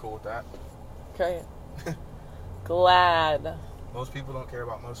 I'm cool with that. Great. Glad. Most people don't care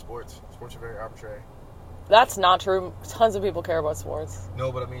about most sports. Sports are very arbitrary. That's not true. Tons of people care about sports.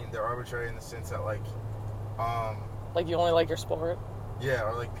 No, but I mean they're arbitrary in the sense that like you only like your sport. Yeah,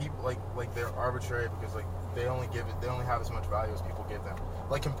 or like people like they're arbitrary because like they only have as much value as people give them.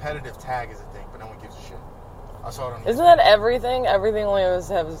 Like competitive tag is a thing, but no one gives a shit. I saw it on. Isn't that everything? Everything only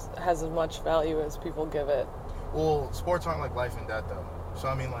has as much value as people give it. Well, sports aren't like life and death though. So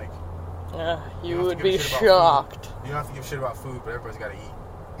I mean like. You would be shocked. You don't have to give a shit about food, but everybody's got to eat.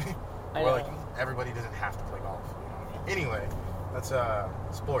 I or know. like everybody doesn't have to play golf. You know what I mean? Anyway, that's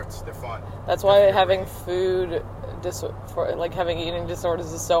sports. They're fun. That's why having having eating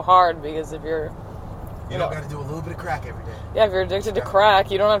disorders is so hard, because if you're you don't got to do a little bit of crack every day. Yeah, if you're addicted to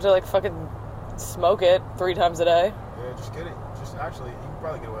crack, you don't have to like fucking smoke it 3 times a day. Yeah, just get it. Just actually, you can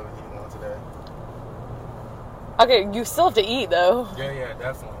probably get away with eating once a day. Okay, you still have to eat though. Yeah,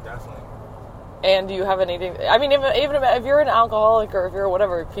 definitely. And do you have an eating? I mean, even if you're an alcoholic or if you're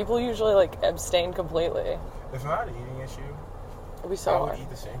whatever, people usually like abstain completely. If I had an eating issue, it'd be so hard. I would eat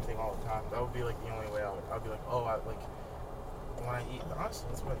the same thing all the time. That would be like the only way I'd be like, oh, when I eat. Honestly,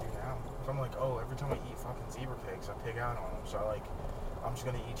 that's what I do now. If I'm like, oh, every time I eat fucking zebra cakes, I pig out on them. So I'm just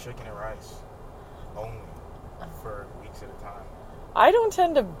gonna eat chicken and rice only for weeks at a time. I don't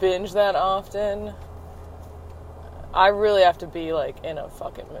tend to binge that often. I really have to be like in a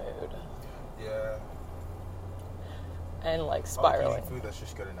fucking mood. Yeah. And like spiraling. Eating food that's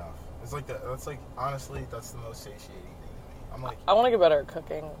just good enough. It's like that's like honestly that's the most satiating thing to me. I'm like I want to get better at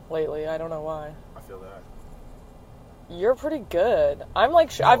cooking lately. I don't know why. I feel that. You're pretty good. I'm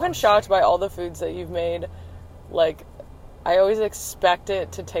like I've been shocked by all the foods that you've made. Like I always expect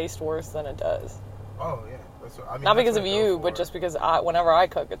it to taste worse than it does. Oh yeah. That's what, I mean, not because of you, but just because whenever I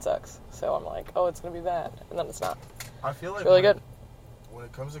cook it sucks. So I'm like, oh, it's gonna be bad, and then it's not. I feel like it's really good. When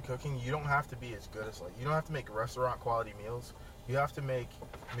it comes to cooking, you don't have to be as good as you don't have to make restaurant quality meals. You have to make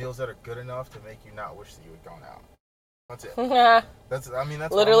meals that are good enough to make you not wish that you had gone out. That's it. That's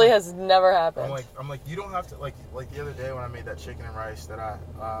literally has never happened. I'm like you don't have to like the other day when I made that chicken and rice that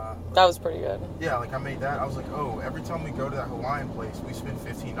that was pretty good. Yeah, like I made that. I was like, oh, every time we go to that Hawaiian place, we spend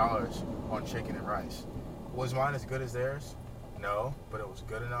 $15 on chicken and rice. Was mine as good as theirs? No, but it was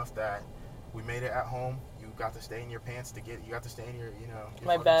good enough that we made it at home. You got to stay in your pants you got to stay in your,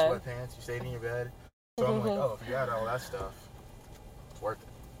 my bed. Sweatpants. You stayed in your bed. So I'm like, oh, if you had all that stuff, it's worth it.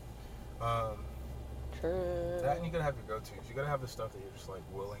 True. That and you gotta have your go-tos. You gotta have the stuff that you're just like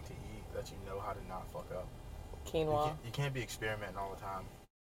willing to eat, that you know how to not fuck up. Quinoa. You can't be experimenting all the time.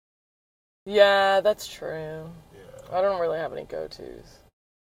 Yeah, that's true. Yeah. I don't really have any go-tos.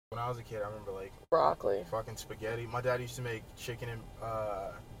 When I was a kid, I remember like broccoli, fucking spaghetti. My dad used to make chicken and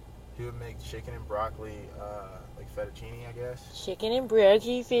he would make chicken and broccoli, like fettuccine, I guess. Chicken and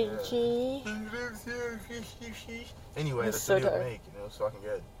broccoli fettuccine. Yeah. Anyway, that's so what he would make. It was fucking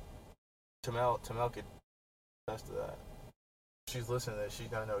good. TMo could attest to that. If she's listening to this, she's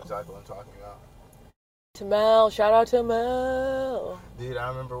gonna know exactly what I'm talking about. TMo, shout out to Mel. Dude, I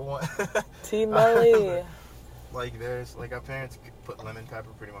remember one. T-Melly. Like there's like our parents put lemon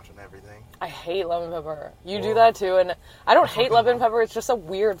pepper pretty much on everything. I hate lemon pepper. You do that too, and I don't hate lemon pepper. It's just a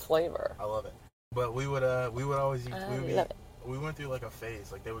weird flavor. I love it. But we would always eat. We went through like a phase.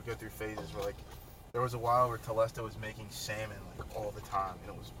 Like they would go through phases where like there was a while where Telesta was making salmon like all the time,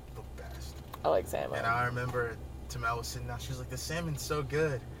 and it was the best. I like salmon. And I remember TMo was sitting down. She was like, "The salmon's so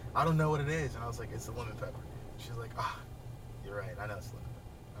good. I don't know what it is." And I was like, "It's the lemon pepper." She was like, "Ah, you're right. I know it's lemon pepper."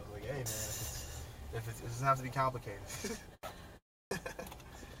 I was like, "Hey man." It doesn't have to be complicated.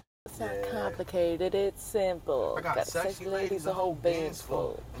 not complicated, it's simple. I got sexy ladies, a whole band's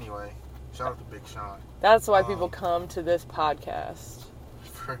full. Anyway, shout out to Big Sean. That's why people come to this podcast.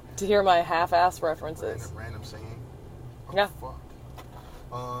 To hear my half-ass references. Random singing. Oh, yeah. Fuck.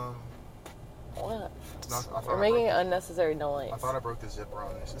 What? You're making unnecessary noise. I thought I broke the zipper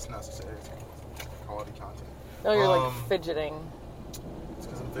on this. It's necessary. It's quality content. No, you're like fidgeting. It's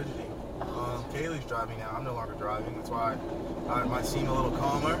because I'm fidgeting. Kaylee's driving now. I'm no longer driving. That's why I might seem a little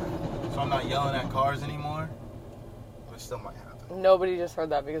calmer. So I'm not yelling at cars anymore. But it still might happen. Nobody just heard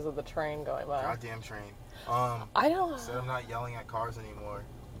that because of the train going by. Goddamn train. I don't. Said I'm not yelling at cars anymore.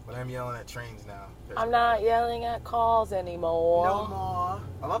 But I'm yelling at trains now. I'm not yelling at calls anymore. No more.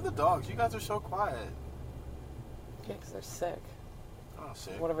 I love the dogs. You guys are so quiet. Yeah, because they're sick. Oh,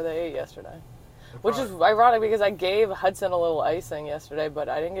 sick. Whatever they ate yesterday. Which is ironic because I gave Hudson a little icing yesterday, but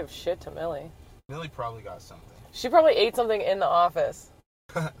I didn't give shit to Millie. Millie probably got something. She probably ate something in the office.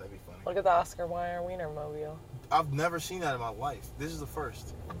 That'd be funny. Look at the Oscar Mayer Wiener mobile. I've never seen that in my life. This is the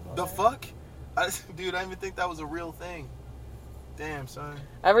first. What? The fuck? Dude, I didn't even think that was a real thing. Damn, son.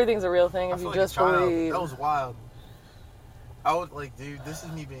 Everything's a real thing if you just believe. That was wild. I would, like, dude, this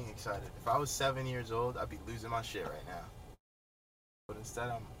is me being excited. If I was 7 years old, I'd be losing my shit right now. But instead,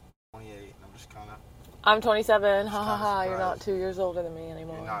 I'm 28, and I'm just kind of... I'm 27. Ha ha ha. You're not 2 years older than me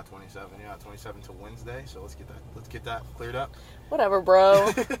anymore. You're not 27. You're not 27 till Wednesday, so let's get that cleared up. Whatever,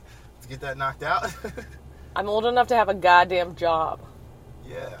 bro. Let's get that knocked out. I'm old enough to have a goddamn job.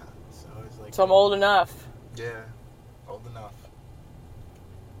 Yeah. So it's like... So I'm old enough. Yeah. Old enough.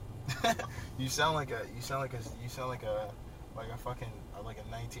 You sound like a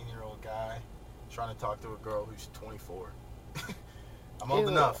 19-year-old guy trying to talk to a girl who's 24. I'm old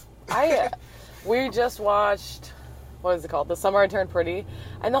enough. We just watched, what is it called? The Summer I Turned Pretty,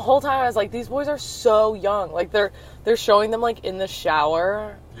 and the whole time I was like, these boys are so young. Like they're showing them like in the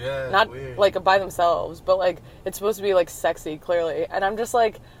shower. Yeah, not weird. Like by themselves, but like it's supposed to be like sexy, clearly. And I'm just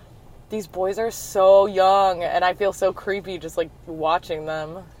like, these boys are so young, and I feel so creepy just like watching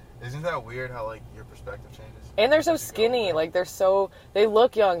them. Isn't that weird how, like, your perspective changes? And they're so skinny. Like, they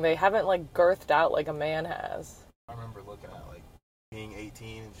look young. They haven't, like, girthed out like a man has. I remember looking at, like, being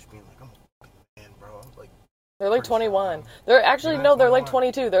 18 and just being like, I'm a fucking man, bro. I'm like... They're, like, 21. They're actually, no, they're, like,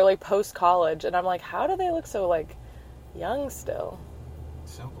 22. They're, like, post-college. And I'm like, how do they look so, like, young still?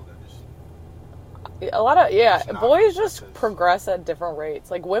 Simple. They're just... A lot of, yeah, boys just progress at different rates.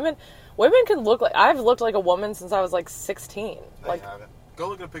 Like, women can look like... I've looked like a woman since I was, like, 16. No, like, you haven't. Go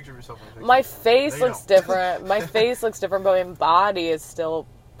look at a picture of yourself. My face looks different. My face looks different, but my body is still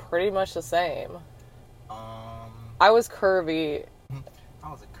pretty much the same. I was curvy. I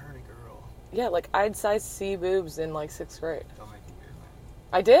was a curvy girl. Yeah, like I had size C boobs in like 6th grade. Don't make it weird, man.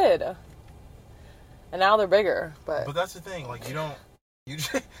 I did. And now they're bigger, but... But that's the thing, like you don't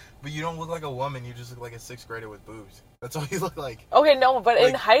look like a woman, you just look like a 6th grader with boobs. That's all you look like. Okay, no, but like,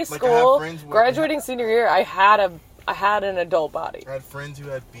 in high school, graduating senior year, I had an adult body. I had friends who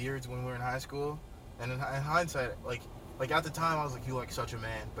had beards when we were in high school, and in hindsight, like at the time, I was like, you look like such a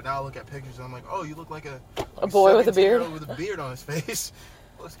man. But now I look at pictures and I'm like, oh, you look like a boy with a beard? With a beard on his face.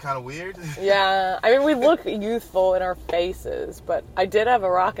 Looks kind of weird. Yeah, I mean, we look youthful in our faces, but I did have a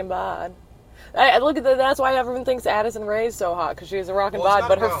rockin' bod. I look at that's why everyone thinks Addison Rae's so hot, because she has a rockin' bod,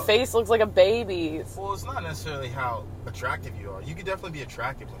 but her face looks like a baby's. Well, it's not necessarily how attractive you are. You could definitely be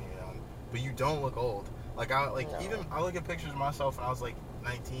attractive when you're young, but you don't look old. Like, I look at pictures of myself when I was like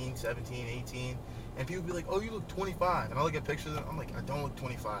 19, 17, 18, and people be like, oh, you look 25. And I look at pictures of them, I'm like, I don't look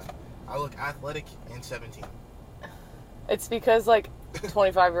 25. I look athletic and 17. It's because, like,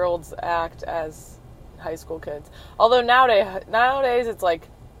 25-year-olds act as high school kids. Although nowadays it's like,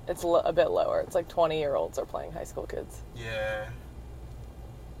 it's a bit lower. It's like 20-year-olds are playing high school kids. Yeah.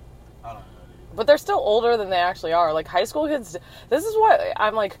 I don't know, dude. But they're still older than they actually are. Like, high school kids... This is why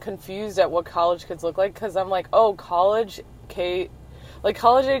I'm, like, confused at what college kids look like. Because I'm like, oh, college-age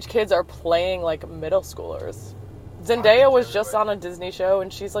kids are playing, like, middle schoolers. Zendaya was just on a Disney show,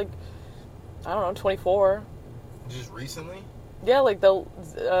 and she's, like, I don't know, 24. Just recently? Yeah, like,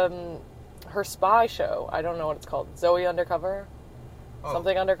 her spy show. I don't know what it's called. Zoe Undercover? Oh,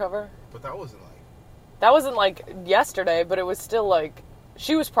 something Undercover? But that wasn't, yesterday, but it was still, like...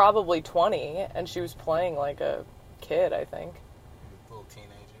 She was probably 20, and she was playing, like, a kid, I think. A little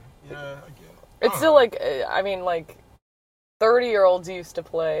teenager. Yeah, I get it. It's still, like, I mean, like, 30-year-olds used to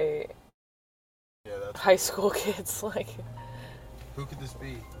play high school kids, like... Who could this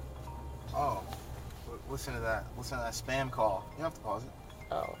be? Oh, listen to that. Listen to that spam call. You don't have to pause it.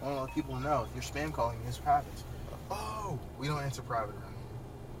 Oh. I want to let people know. If you're spam calling me, this happens. Oh, we don't answer private around here.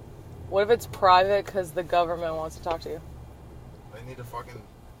 What if it's private because the government wants to talk to you? They need to fucking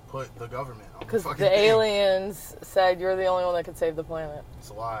put the government on because the the aliens said you're the only one that can save the planet. It's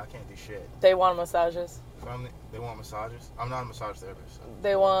a lie. I can't do shit. They want massages. They want massages. I'm not a massage therapist. So.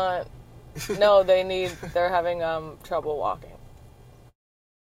 They want. No, they need. They're having trouble walking,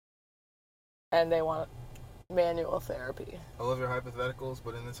 and they want manual therapy. I love your hypotheticals,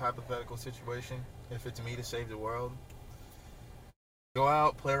 but in this hypothetical situation, if it's me to save the world, go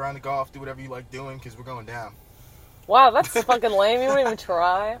out, play around the golf, do whatever you like doing, because we're going down. Wow, that's fucking lame. You wouldn't even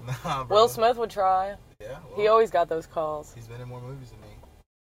try. Nah, bro. Will Smith would try. Yeah, well, he always got those calls. He's been in more movies than me.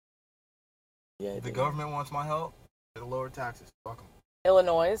 Yeah, if the government wants my help, it'll lower taxes. Fuck them.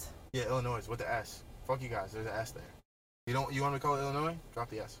 Illinois? Yeah, Illinois with the S. Fuck you guys. There's an S there. You want me to call it Illinois? Drop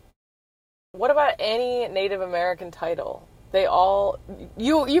the S. What about any Native American title? They all...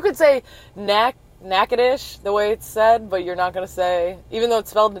 You could say Natchitoches, the way it's said, but you're not going to say... Even though it's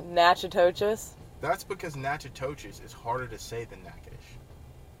spelled Natchitoches. That's because Natchitoches is harder to say than Natchitoches.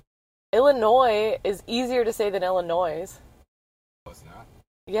 Illinois is easier to say than Illinois. No, it's not.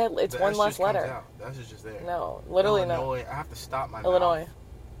 Yeah, it's one less letter. That's just there. No, literally Illinois, no. I have to stop my Illinois. mouth.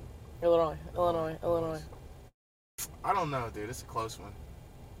 Illinois. I don't know, dude. It's a close one.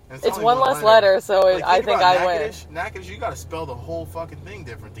 It's one less letter, so I think I win. Natchitoches, you gotta spell the whole fucking thing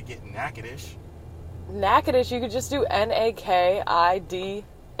different to get Natchitoches. Natchitoches, you could just do Nakid-ish.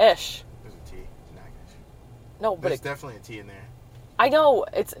 There's a T. It's Natchitoches. No, but there's definitely a T in there. I know,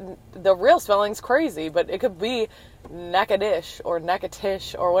 it's the real spelling's crazy, but it could be Nakadish or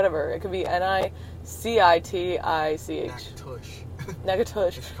Nakatish or whatever. It could be Nicitich. Nakatush.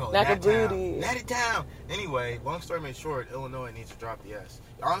 Nakatush. Nakabooty. Nat it down. Anyway, long story made short, Illinois needs to drop the S.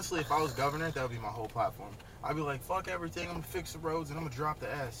 Honestly, if I was governor, that would be my whole platform. I'd be like, fuck everything, I'm gonna fix the roads and I'm gonna drop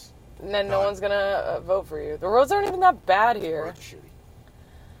the S. And then no one's gonna vote for you. The roads aren't even that bad here. Roads are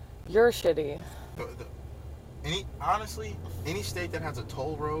shitty. You're shitty. Honestly, any state that has a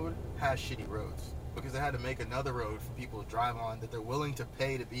toll road has shitty roads because they had to make another road for people to drive on that they're willing to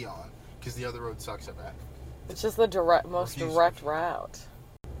pay to be on because the other road sucks so bad. It's just the most direct route.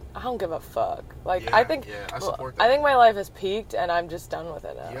 I don't give a fuck. Like I support that. I think my life has peaked and I'm just done with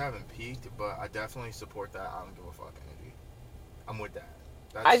it now. You haven't peaked, but I definitely support that. I don't give a fuck energy. I'm with that.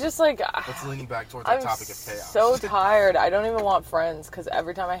 That's leaning back towards the topic of chaos. I'm so tired. I don't even want friends because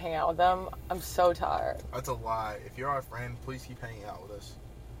every time I hang out with them, I'm so tired. That's a lie. If you're our friend, please keep hanging out with us.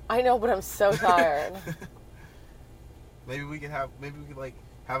 I know, but I'm so tired. Maybe we could have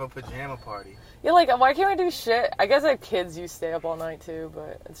a pajama party. Yeah, like, why can't we do shit? I guess I have kids you stay up all night too,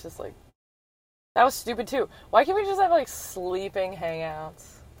 but it's just like, that was stupid too. Why can't we just have like sleeping hangouts?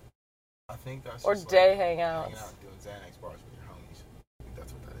 I think that's or just day like hangouts. Hanging out doing Xanax bars with your homies. I think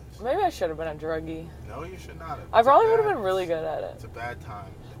that's what that is. Maybe I should have been a druggie. No, you should not have. I probably would have been really good at it. It's a bad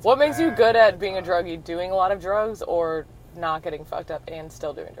time. What makes you good at being a druggie? Doing a lot of drugs or not getting fucked up and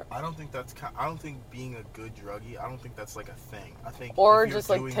still doing drugs? I don't think being a good druggie, I don't think that's like a thing. I think or if just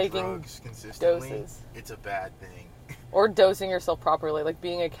you're like doing taking drugs consistently, doses. It's a bad thing. Or dosing yourself properly, like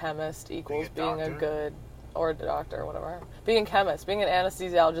being a chemist equals being a doctor? or a doctor or whatever. Being a chemist, being an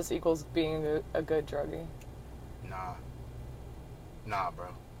anesthesiologist equals being a good druggie. Nah, bro.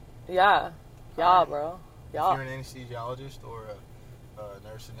 Yeah, bro. Yeah. If you're an anesthesiologist or a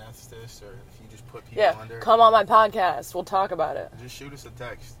nurse anesthetist, or if you just put people under, come on my podcast. We'll talk about it. Just shoot us a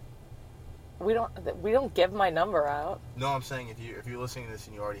text. We don't give my number out. No, I'm saying if you're listening to this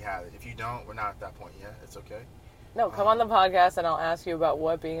and you already have it. If you don't, we're not at that point yet. It's okay. No, come on the podcast and I'll ask you about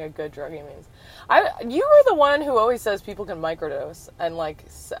what being a good druggie means. You were the one who always says people can microdose and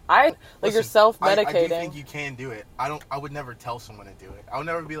you're self-medicating. I do think you can do it. I would never tell someone to do it. I would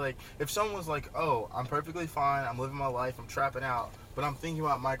never be like, if someone was like, oh, I'm perfectly fine, I'm living my life, I'm trapping out, but I'm thinking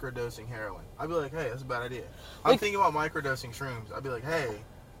about microdosing heroin. I'd be like, hey, that's a bad idea. I'm thinking about microdosing shrooms. I'd be like, hey,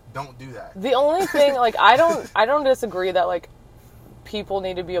 don't do that. The only thing, I don't disagree that people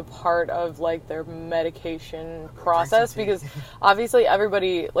need to be a part of their medication process because obviously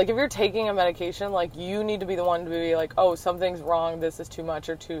everybody, if you're taking a medication, you need to be the one to be like, oh, something's wrong, this is too much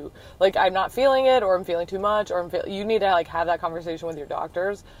or too, I'm not feeling it or I'm feeling too much or you need to have that conversation with your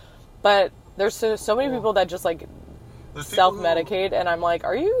doctors. But there's so many people that just self-medicate and I'm like,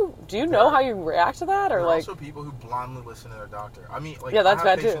 do you know how you react to that? Or there are also people who blindly listen to their doctor. I mean, yeah, that's I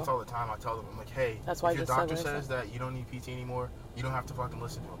have bad patients too. all the time. I tell them, I'm like, hey, that's why if your doctor says that you don't need PT anymore, you don't have to fucking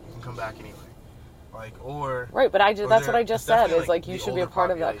listen to him. You can come back anyway. Right, but that's what I just said is you should be a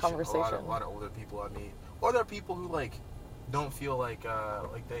part of that conversation. A lot of older people I meet, or there are people who don't feel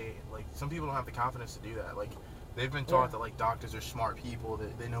some people don't have the confidence to do that. They've been taught that doctors are smart people,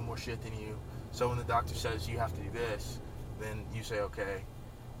 that they know more shit than you. So when the doctor says you have to do this, then you say okay.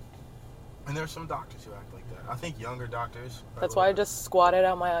 And there's some doctors who act like that. I think younger doctors. That's why I just squatted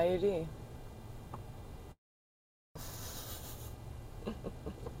out my IUD.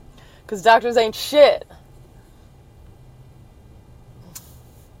 Because doctors ain't shit.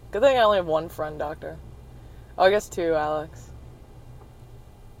 Good thing I only have one friend doctor. Oh, I guess two, Alex.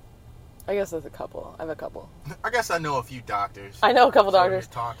 I guess there's a couple. I have a couple. I guess I know a few doctors. I know a couple doctors.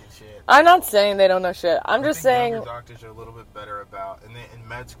 Talking shit. I'm not saying they don't know shit. I'm just saying younger doctors are a little bit better about, and in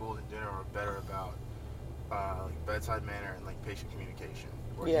med schools in general are better about like bedside manner and like patient communication.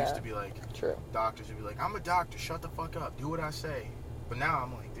 Where it used to be like, true. Doctors would be like, I'm a doctor, shut the fuck up, do what I say. But now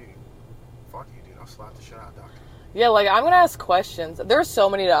I'm like, dude, fuck you, dude, I'll slap the shit out of doctor. Yeah, like, I'm gonna ask questions. There's so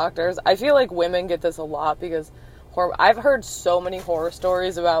many doctors. I feel like women get this a lot because I've heard so many horror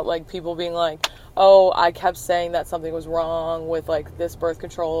stories about, like, people being like, oh, I kept saying that something was wrong with, like, this birth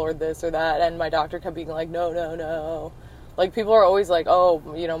control or this or that, and my doctor kept being like, no, no, no. Like, people are always like,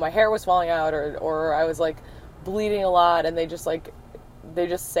 oh, you know, my hair was falling out or I was, like, bleeding a lot, and they just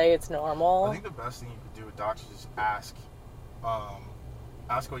say it's normal. I think the best thing you can do with doctors is ask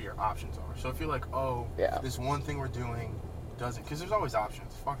what your options are. So if you're like, oh, this one thing we're doing doesn't, because there's always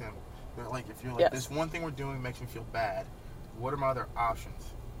options. Fuck them. Like, if you're like, this one thing we're doing makes me feel bad, what are my other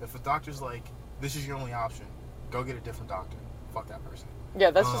options? If a doctor's like, this is your only option, go get a different doctor. Fuck that person.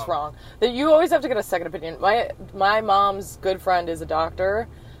 Yeah, that's just wrong. That you always have to get a second opinion. My mom's good friend is a doctor,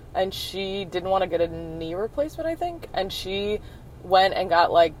 and she didn't want to get a knee replacement, I think, and she went and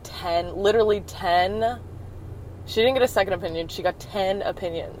got like 10. She didn't get a second opinion. She got 10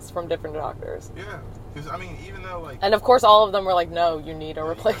 opinions from different doctors. Yeah. Because, I mean, even though, like... And, of course, all of them were like, no, you need a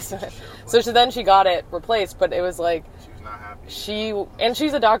replacement. So then she got it replaced, but it was like... She was not happy.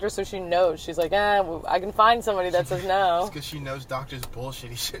 She's a doctor, so she knows. She's like, I can find somebody that says no. It's because she knows doctors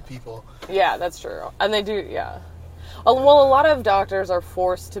bullshitty shit people. Yeah, that's true. And they do, yeah. Well, a lot of doctors are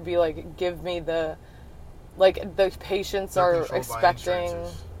forced to be like, give me the... Like, the patients are expecting...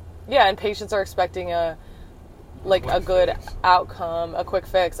 Yeah, and patients are expecting a good outcome, a quick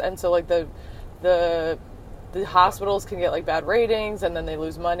fix. And so, like, the hospitals can get like bad ratings, and then they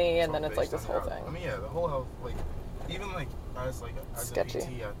lose money, and then it's like this whole thing. I mean, yeah, the whole health, like, even like as a PT,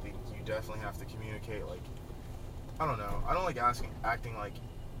 I think you definitely have to communicate. Like, I don't know, I don't like acting like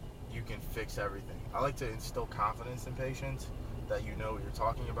you can fix everything. I like to instill confidence in patients that you know what you're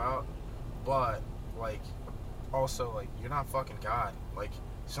talking about, but like also like you're not fucking God. Like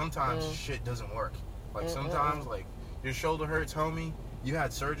sometimes shit doesn't work. Like sometimes like your shoulder hurts, homie. You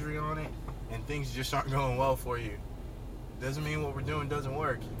had surgery on it, and things just aren't going well for you. Doesn't mean what we're doing doesn't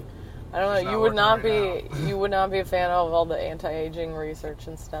work. I don't know. You would not be a fan of all the anti-aging research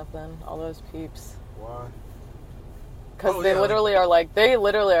and stuff. Then all those peeps. Why? Because they literally are like,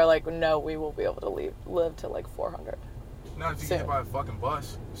 no, we will be able to live to like 400. Not if you get hit by a fucking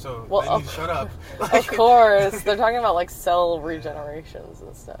bus. So well, they need to shut up. Of course, they're talking about like cell regenerations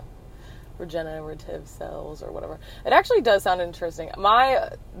and stuff. Regenerative cells or whatever. It actually does sound interesting.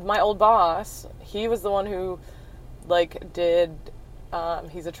 My old boss, he was the one who like did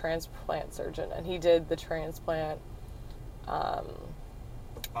he's a transplant surgeon, and he did the transplant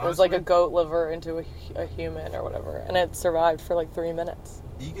it was like a goat liver into a human or whatever, and it survived for like 3 minutes.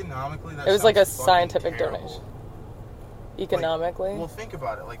 Economically, that it was like a scientific donation. Economically? Like, well, think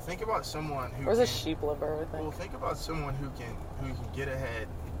about it. Like, think about someone who. Or was a sheep liver, I think. Well, think about someone who can get ahead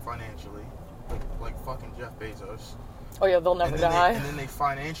financially, like fucking Jeff Bezos. Oh yeah, they'll never die. And then they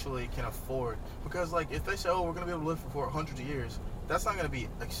financially can afford, because like if they say, oh, we're gonna be able to live for hundreds of years, that's not gonna be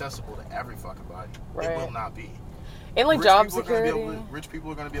accessible to every fucking body. Right. It will not be. And like job security, rich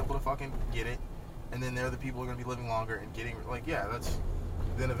people are gonna be able to fucking get it, and then they're the people who are gonna be living longer and getting like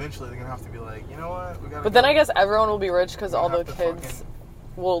then eventually they're gonna have to be like, you know what, we gotta. But then I guess everyone will be rich because all the kids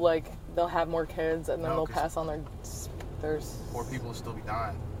will they'll have more kids, and then they'll pass on their. Poor people will still be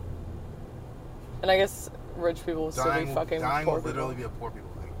dying. And I guess rich people will still be fucking dying poor will people. literally be a poor people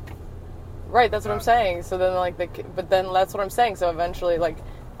thing. Right, that's what I'm saying. So then but then that's what I'm saying. So eventually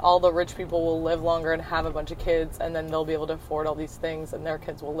all the rich people will live longer and have a bunch of kids, and then they'll be able to afford all these things, and their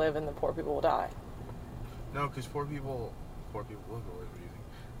kids will live, and the poor people will die. No, because poor people look at what we're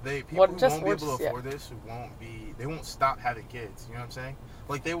using. People who won't be able to afford this they won't stop having kids. You know what I'm saying?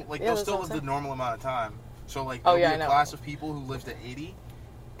 Like they'll still live the normal amount of time. So there'll be a class of people who live to 80,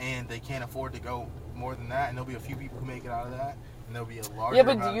 and they can't afford to go more than that, and there'll be a few people who make it out of that. And there'll be a larger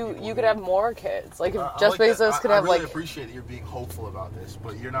amount of people you could have more kids. Like if Jeff Bezos could have I really appreciate that you're being hopeful about this,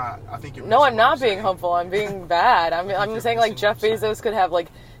 but you're not. I think you're. No, I'm not being hopeful. I'm being bad. I'm saying like Jeff Bezos could have like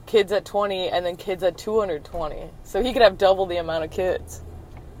kids at 20 and then kids at 220, so he could have double the amount of kids.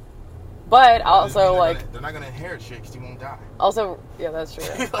 But also, they're not gonna inherit shit because he won't die. Also, yeah, that's true.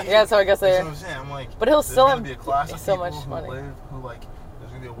 Like, yeah, so I guess that's what I'm saying. I'm like, but he'll still have be a class of so people much who money. Live, who like,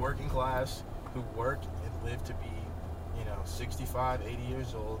 there's gonna be a working class who work and live to be, 65, 80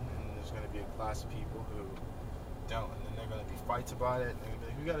 years old, and there's gonna be a class of people who don't, and then they're gonna be fights about it. And they're gonna be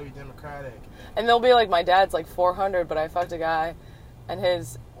like, we gotta be democratic. And they'll be like, my dad's like 400, but I fucked a guy, and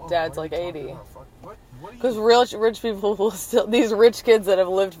his dad's like 80. Because rich people will still, these rich kids that have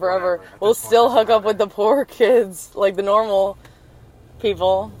lived forever will still hook up with the poor kids, like the normal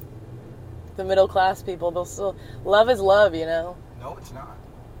people, the middle class people. They'll still, love is love, No, it's not.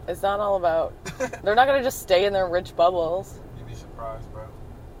 It's not all about, they're not going to just stay in their rich bubbles. You'd be surprised, bro.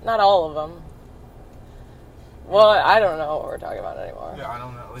 Not all of them. Well, I don't know what we're talking about anymore. Yeah, I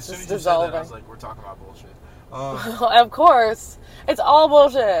don't know. As soon as you said that, I was like, we're talking about bullshit. Of course. It's all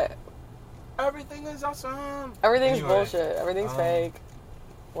bullshit. Everything is awesome. Everything's bullshit. Everything's fake.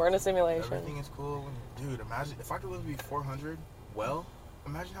 We're in a simulation. Everything is cool. Dude, imagine if I could live to be 400. Well,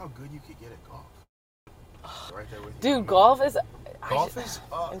 imagine how good you could get at golf. Right there with you. Dude, golf is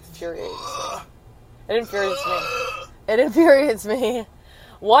infuriating. It infuriates me. It infuriates me.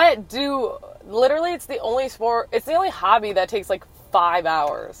 Literally, it's the only sport. It's the only hobby that takes like 5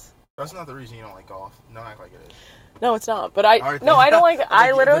 hours. That's not the reason you don't like golf. Don't act like it is. No, it's not. But I don't like.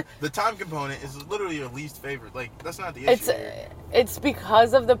 I literally. The time component is literally your least favorite. Like, that's not the issue. It's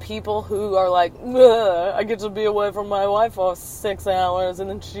because of the people who are like, I get to be away from my wife for 6 hours, and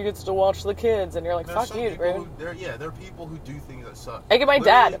then she gets to watch the kids, and you're like, fuck you, dude. There are people who do things that suck. Like my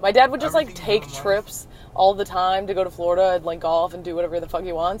dad. My dad would just like take trips all the time to go to Florida and like golf and do whatever the fuck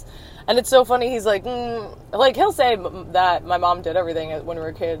he wants. And it's so funny. He's like, like he'll say that my mom did everything when we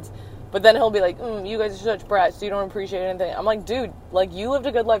were kids. But then he'll be like, you guys are such brats, you don't appreciate anything. I'm like, dude, like, you lived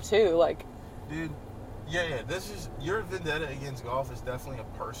a good life, too, like... Dude, yeah, your vendetta against golf is definitely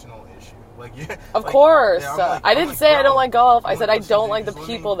a personal issue. Like, yeah... Of course! Yeah, I didn't say I don't like golf, I said I don't like the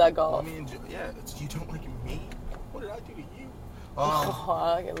people that golf. You don't like me? What did I do to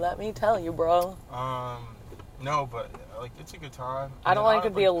you? Let me tell you, bro. No, but, like, it's a good time. I don't like to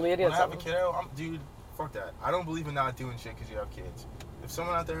be a lady when I have a kiddo, dude, fuck that. I don't believe in not doing shit because you have kids. If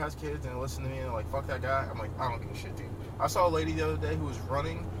someone out there has kids and they listen to me and they're like, fuck that guy, I'm like, I don't give a shit, dude. I saw a lady the other day who was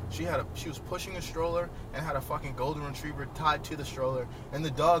running. She was pushing a stroller and had a fucking golden retriever tied to the stroller. And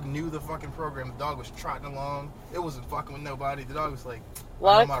the dog knew the fucking program. The dog was trotting along. It wasn't fucking with nobody. The dog was like, a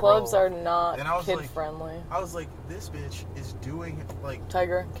lot of clubs are not kid friendly. I was like, this bitch is doing, like...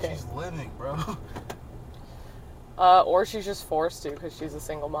 Tiger King. She's living, bro. Or she's just forced to because she's a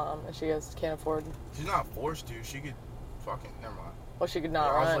single mom and can't afford... She's not forced to. She could fucking... Never mind. Well, she could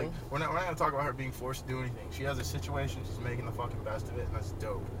not run. I was like, we're not going to talk about her being forced to do anything. She has a situation, she's making the fucking best of it, and that's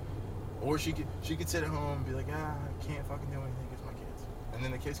dope. Or she could sit at home and be like, I can't fucking do anything because my kids. And then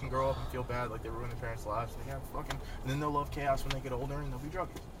the kids can grow up and feel bad like they ruined their parents' lives. And then they'll love chaos when they get older and they'll be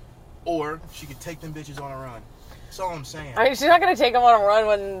druggies. Or she could take them bitches on a run. That's all I'm saying. I mean, she's not going to take them on a run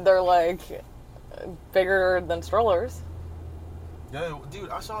when they're, like, bigger than strollers. Yeah,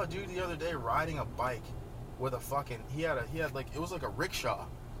 dude, I saw a dude the other day riding a bike with a fucking, he had like, it was like a rickshaw.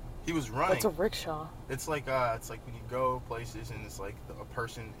 He was running. What's a rickshaw? It's like when you go places and it's like a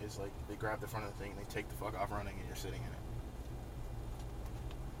person is like, they grab the front of the thing and they take the fuck off running and you're sitting in it.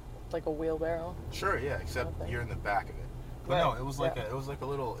 Like a wheelbarrow? Sure, yeah, except you're in the back of it. But no, it was like a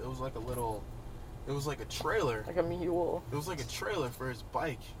trailer. Like a mule. It was like a trailer for his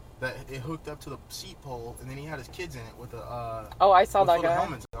bike that it hooked up to the seat pole and then he had his kids in it with a, I saw that guy.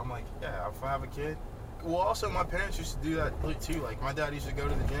 Helmets. I'm like, yeah, if I have a kid. Well, also, my parents used to do that too. Like, my dad used to go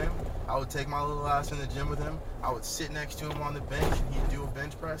to the gym. I would take my little ass in the gym with him. I would sit next to him on the bench, and he'd do a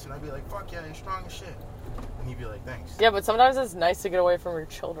bench press, and I'd be like, fuck yeah, you're strong as shit. And he'd be like, thanks. Yeah, but sometimes it's nice to get away from your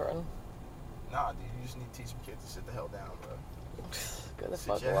children. Nah, dude, you just need to teach your kids to sit the hell down, bro. Good the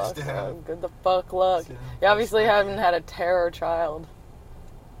fuck luck, bro. Good the fuck luck. You obviously haven't had a terror child.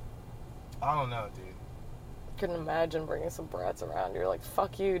 I don't know, dude. Couldn't imagine bringing some brats around. You're like,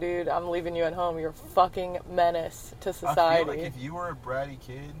 fuck you, dude. I'm leaving you at home. You're a fucking menace to society. I feel like if you were a bratty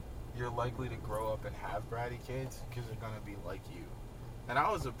kid, you're likely to grow up and have bratty kids because they're going to be like you. And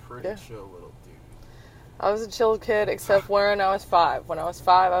I was a pretty chill little dude. I was a chill kid except when I was 5. When I was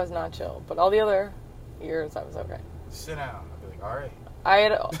 5, I was not chill. But all the other years, I was okay. Sit down. I'd be like, all right.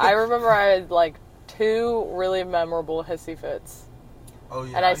 I remember I had like 2 really memorable hissy fits. Oh,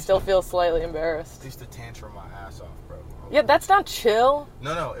 yeah. And I still feel slightly embarrassed. I used to tantrum my ass off, bro. Yeah, that's not chill.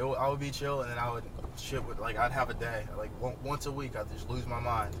 No, I would be chill, and then I would I'd have a day. Like, once a week, I'd just lose my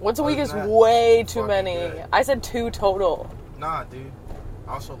mind. Once a week is way too many. Good. I said 2 total. Nah, dude.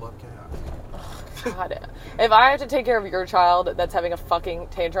 I also love chaos. God. If I have to take care of your child that's having a fucking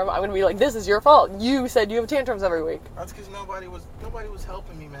tantrum, I'm gonna be like, this is your fault. You said you have tantrums every week. That's because nobody was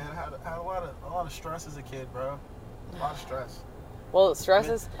helping me, man. I had a lot of stress as a kid, bro. A lot of stress. Well, stress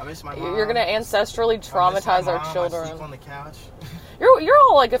is. I miss my mom. You're gonna ancestrally traumatize our children. I sleep on the couch. You're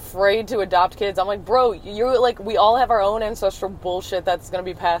all like afraid to adopt kids. I'm like, bro, you're like, we all have our own ancestral bullshit that's gonna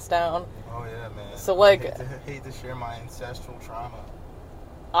be passed down. Oh yeah, man. So like, I hate to share my ancestral trauma.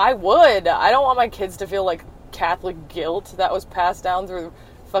 I would. I don't want my kids to feel like Catholic guilt that was passed down through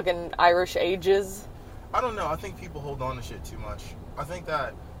fucking Irish ages. I don't know. I think people hold on to shit too much. I think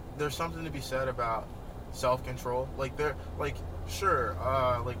that there's something to be said about self-control. Like they're like, sure,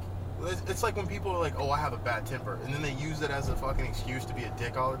 like it's like when people are like, oh, I have a bad temper, and then they use it as a fucking excuse to be a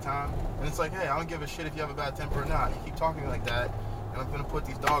dick all the time. And it's like, hey, I don't give a shit if you have a bad temper or not. You keep talking like that, and I'm gonna put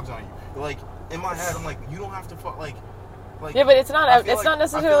these dogs on you. Like in my head, I'm like, you don't have to like. Yeah, but it's not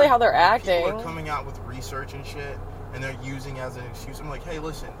necessarily how they're acting. People are coming out with research and shit, and they're using as an excuse. I'm like, hey,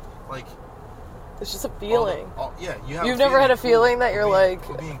 listen, like, it's just a feeling. You've never had a feeling that you're like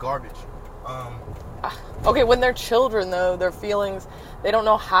being garbage. Okay, when they're children though, their feelings, they don't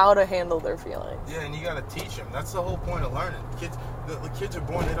know how to handle their feelings. Yeah, and you gotta teach them. That's the whole point of learning. The kids are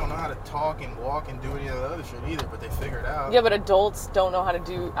born, they don't know how to talk and walk and do any of the other shit either, but they figure it out. Yeah, but adults don't know how to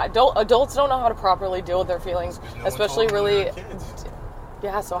do. Adults don't know how to properly deal with their feelings, especially really.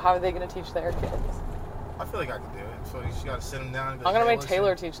 Yeah, so how are they gonna teach their kids? I feel like I can do it. So you just gotta sit them down. And I'm gonna make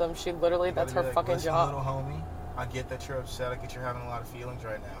Taylor teach them. She literally, that's her fucking job. Little homie, I get that you're upset. I get you're having a lot of feelings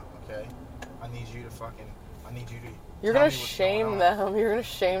right now. Okay, I need you to. You're gonna shame them. You're gonna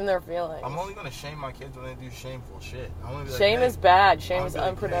shame their feelings. I'm only gonna shame my kids when they do shameful shit. Shame is bad. Shame is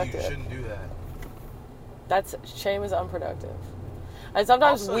unproductive. Hey, you shouldn't do that. Shame is unproductive. And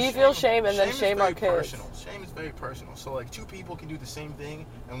sometimes also, we feel shame and then shame our kids. Personal. Shame is very personal. So like two people can do the same thing,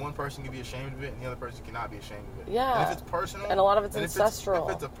 and one person can be ashamed of it, and the other person cannot be ashamed of it. Yeah. And if it's personal, and a lot of it's ancestral.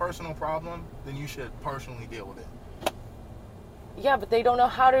 If it's a personal problem, then you should personally deal with it. Yeah, but they don't know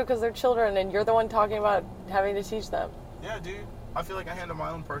how to because they're children, and you're the one talking about having to teach them. Yeah, dude. I feel like I handle my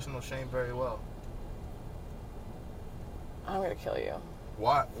own personal shame very well. I'm gonna kill you.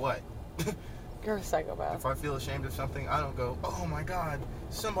 What? You're a psychopath. If I feel ashamed of something, I don't go, oh my god,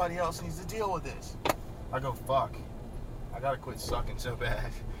 somebody else needs to deal with this. I go, fuck. I gotta quit sucking so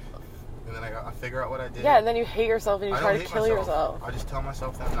bad. And then I figure out what I did. Yeah, and then you hate yourself and you try to kill yourself. I just tell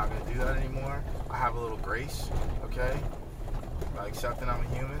myself that I'm not gonna do that anymore. I have a little grace, okay? I accept that I'm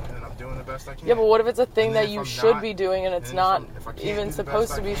a human and I'm doing the best I can. Yeah, but what if it's a thing that you should be doing and it's not even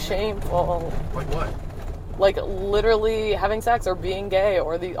supposed to be shameful? Like what? Like literally having sex or being gay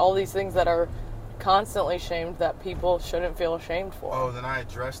or all these things that are constantly shamed that people shouldn't feel ashamed for. Oh, then I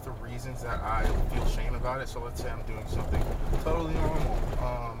address the reasons that I feel shame about it. So let's say I'm doing something totally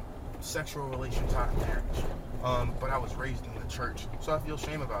normal, sexual relations out of marriage, but I was raised in the church, so I feel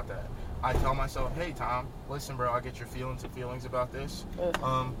shame about that. I tell myself, hey, Tom, listen, bro, I get your feelings about this.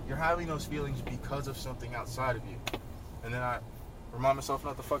 You're having those feelings because of something outside of you. And then I remind myself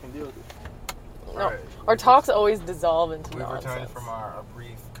not to fucking deal with it. No, right. Our talks always dissolve into nonsense. We've returned from our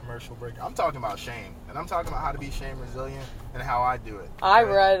brief commercial break. I'm talking about shame, and I'm talking about how to be shame resilient and how I do it. Okay? I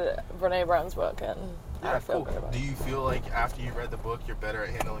read Brene Brown's book, and I feel good about it. Do you feel like after you read the book, you're better at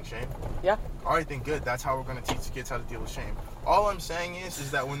handling shame? Yeah. All right, then good. That's how we're going to teach the kids how to deal with shame. All I'm saying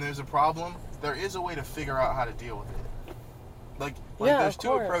is that when there's a problem, there is a way to figure out how to deal with it. Like there's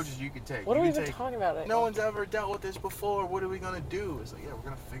two approaches you could take. What are we even talking about? No one's ever dealt with this before. What are we going to do? It's like, yeah, we're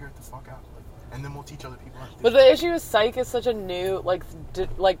going to figure it the fuck out. And then we'll teach other people how to do it. But the issue with psych is such a new,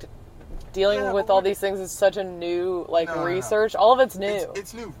 dealing with all these things is such a new, research. No. All of it's new.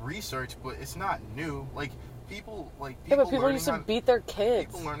 It's new research, but it's not new. People used to beat their kids.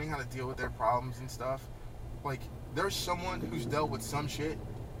 People learning how to deal with their problems and stuff. There's someone who's dealt with some shit,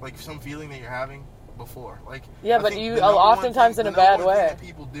 some feeling that you're having before. Yeah, but you oftentimes in a bad way. That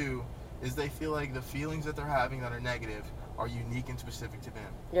people do is they feel like the feelings that they're having that are negative are unique and specific to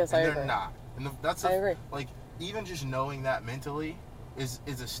them. Yes, I agree. They're not. And I agree. Even just knowing that mentally is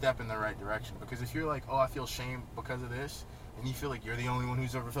a step in the right direction. Because if you're like, oh, I feel shame because of this, and you feel like you're the only one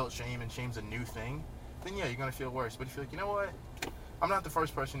who's ever felt shame and shame's a new thing, then yeah, you're going to feel worse. But if you're like, you know what? I'm not the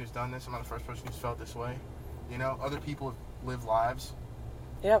first person who's done this. I'm not the first person who's felt this way. Other people have lived lives.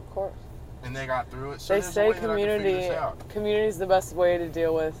 Yeah, of course. And they got through it. So they say community is the best way to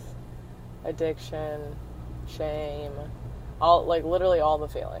deal with addiction, shame, literally all the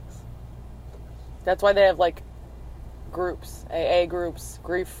feelings. That's why they have groups, AA groups,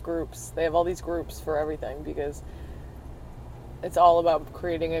 grief groups. They have all these groups for everything because it's all about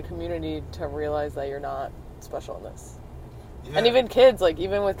creating a community to realize that you're not special in this. Yeah. And even kids, like,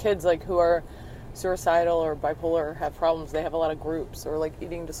 even with kids, like, who are suicidal or bipolar or have problems, they have a lot of groups or, like,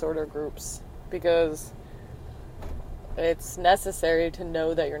 eating disorder groups because it's necessary to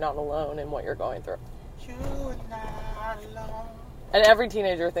know that you're not alone in what you're going through. You're not alone. And every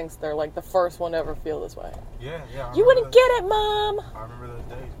teenager thinks they're, like, the first one to ever feel this way. Yeah. You wouldn't get it, Mom! I remember those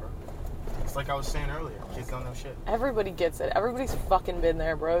days, bro. It's like I was saying earlier. Kids don't know shit. Everybody gets it. Everybody's fucking been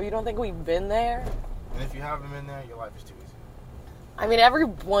there, bro. You don't think we've been there? And if you haven't been there, your life is too easy. I mean,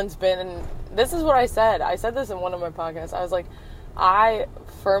 everyone's been, and this is what I said. I said this in one of my podcasts. I was like, I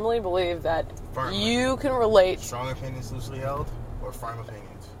firmly believe that you can relate. Strong opinions loosely held or firm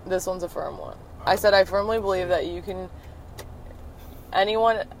opinions? This one's a firm one. I said I firmly believe that you can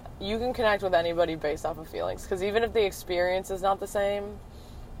connect with anybody based off of feelings. Because even if the experience is not the same,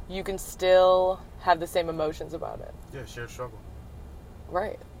 you can still have the same emotions about it. Yeah, shared struggle.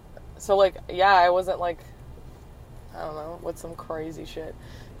 Right. So, like, yeah, I wasn't, like, I don't know, with some crazy shit.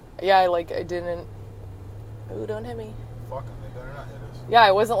 Yeah, I didn't... Ooh, don't hit me. Fuck them, they better not hit us. Yeah,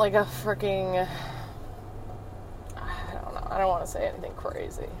 I wasn't, like, a freaking... I don't know. I don't want to say anything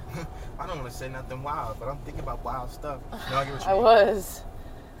crazy. I don't want to say nothing wild, but I'm thinking about wild stuff. No, I get what you mean. I was.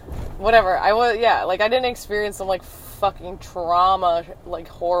 Whatever. I was, yeah, like, I didn't experience some, like, fucking trauma, like,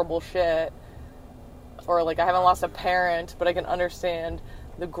 horrible shit. Or, like, I haven't lost a parent, but I can understand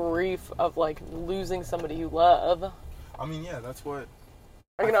the grief of, like, losing somebody you love. I mean, yeah, that's what...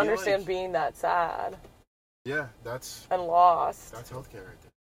 I can understand being that sad. Yeah, that's... And lost. That's healthcare right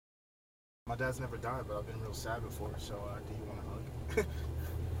there. My dad's never died, but I've been real sad before, so do you want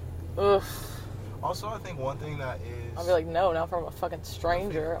a hug? Oof. Also, I think one thing that is... I'll be like, no, not from a fucking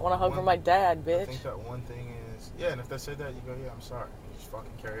stranger. I want a hug from my dad, bitch. I think that one thing is... Yeah, and if they say that, you go, yeah, I'm sorry. You just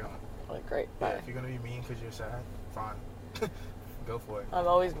fucking carry on. Like, great, yeah, bye. If you're going to be mean because you're sad, fine. Go for it. I'm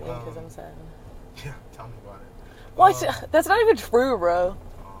always mean because I'm sad. Yeah, tell me about it. What? That's not even true, bro.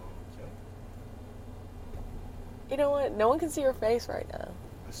 Okay. You know what? No one can see your face right now.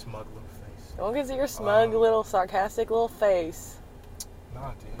 A smug little face. No one can see your smug little, sarcastic little face.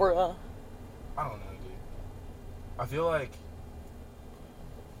 Nah, dude. Bruh. I don't know, dude. I feel like...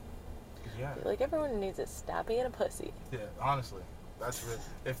 Yeah. I feel like everyone needs to stop being a pussy. Yeah, honestly. That's real.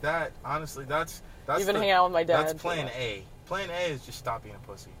 If that, honestly, that's You've been hanging out with my dad. That's plan A. Plan A is just stop being a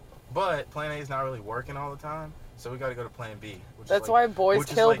pussy. But plan A is not really working all the time, so we got to go to plan B. That's why boys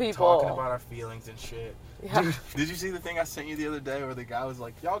kill people. Talking about our feelings and shit. Yeah. Dude, did you see the thing I sent you the other day where the guy was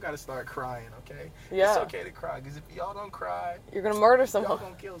like, y'all got to start crying, okay? Yeah. It's okay to cry, because if y'all don't cry... You're going to murder someone. Y'all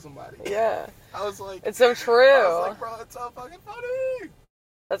going to kill somebody. Yeah. I was like... It's so true. I was like, bro, it's so fucking funny.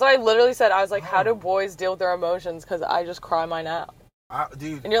 That's why I literally said, I was like, how do boys deal with their emotions? Because I just cry mine out.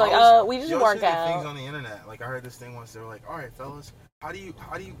 Dude, and you're like, we just work out. Things on the internet. Like, I heard this thing once. They were like, all right, fellas, who do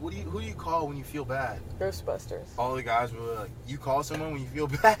you call when you feel bad? Ghostbusters. All the guys were like, you call someone when you feel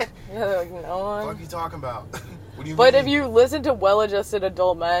bad? Yeah, they're like, no one. What are you talking about? What do you But mean? if you listen to well-adjusted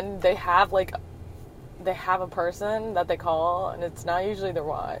adult men, they have a person that they call, and it's not usually their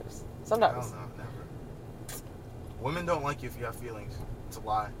wives. Sometimes. I don't know, never. Women don't like you if you have feelings. It's a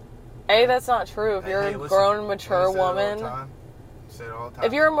lie. That's not true. If you're a grown, mature woman... Say it all the time.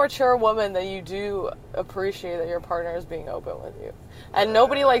 If you're a mature woman, then you do appreciate that your partner is being open with you. And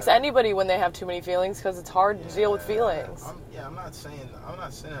nobody likes anybody when they have too many feelings because it's hard to deal with feelings. I'm not saying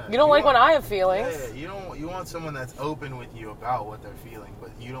that. You don't like when I have feelings. Yeah, you want someone that's open with you about what they're feeling,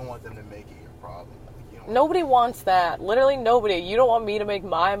 but you don't want them to make it your problem. Nobody wants that. Literally nobody. You don't want me to make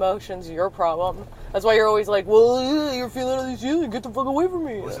my emotions your problem. That's why you're always like, well, yeah, you're feeling all these feelings. Get the fuck away from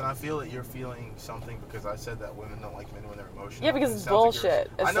me. Listen, I feel that you're feeling something because I said that women don't like men when they're emotional. Yeah, because it's bullshit.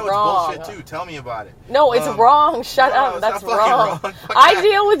 I know wrong. It's bullshit too. Tell me about it. No, it's wrong. Shut up. That's wrong. Wrong. I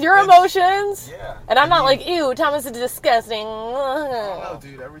deal with your emotions. Yeah. And I'm not like, ew, Thomas is disgusting. I don't know,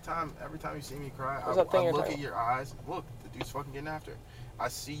 dude. Every time you see me cry, I look at your eyes. Look, the dude's fucking getting after it. I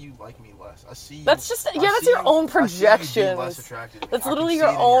see you like me less. I see you. That's just that's your own projections. That's literally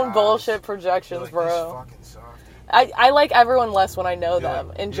your own bullshit projections, like, bro. This fucking softy. I like everyone less when I know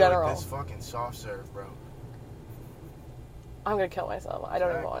them in general. Like this fucking soft serve, bro. I'm gonna kill myself. I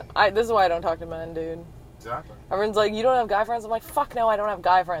don't even want. This is why I don't talk to men, dude. Exactly. Everyone's like, you don't have guy friends? I'm like, fuck no, I don't have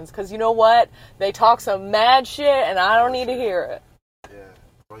guy friends. Because you know what? They talk some mad shit, and I don't need to hear it. Yeah.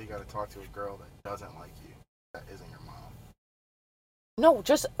 Well, you gotta talk to a girl that doesn't like you. That isn't your mom. No,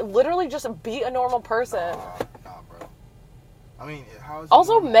 literally just be a normal person. Nah, bro. I mean, how is it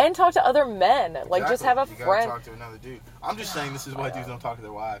also, normal? men talk to other men. Exactly. Like, just have a you friend. You gotta talk to another dude. I'm just saying this is why dudes don't talk to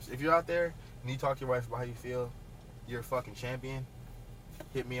their wives. If you're out there and you talk to your wife about how you feel, you're a fucking champion.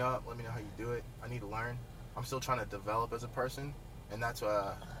 Hit me up. Let me know how you do it. I need to learn. I'm still trying to develop as a person, and that's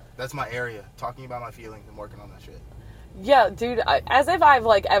my area. Talking about my feelings and working on that shit. Yeah, dude, as if I've,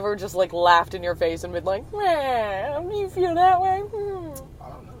 like, ever just, like, laughed in your face and been like, man, do you feel that way? I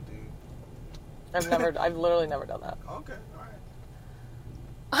don't know, dude. I've literally never done that. Okay, alright.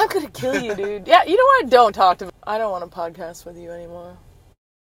 I'm gonna kill you, dude. Yeah, you know what? Don't talk to me. I don't want to podcast with you anymore.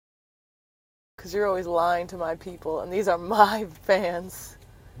 Because you're always lying to my people, and these are my fans.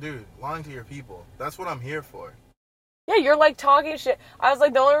 Dude, lying to your people. That's what I'm here for. Yeah, you're like talking shit. I was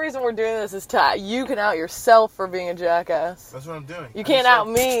like, the only reason we're doing this is you can out yourself for being a jackass. That's what I'm doing. You can't out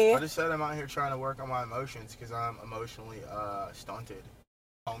me. I just said I'm out here trying to work on my emotions because I'm emotionally stunted,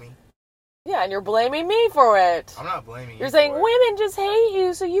 homie. Yeah, and you're blaming me for it. I'm not blaming you. You're saying women just hate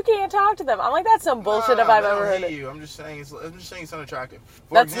you, so you can't talk to them. I'm like, that's some bullshit if I've ever heard it. I'm just saying it's unattractive.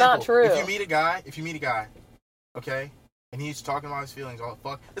 That's not true. If you meet a guy, okay, and he's talking about his feelings, all the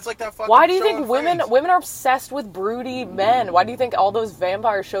fuck, it's like that fucking. Why do you think women are obsessed with broody men? Why do you think all those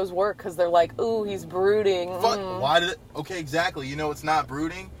vampire shows work? Because they're like, ooh, he's brooding. Why did it? Okay, exactly. You know, it's not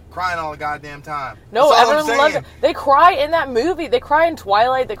brooding. Crying all the goddamn time. No, everyone loves it. They cry in that movie. They cry in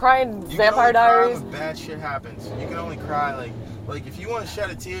Twilight. They cry in Vampire Diaries. When bad shit happens, you can only cry like if you want to shed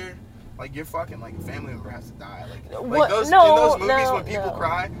a tear, like your fucking like family member has to die. In those movies when people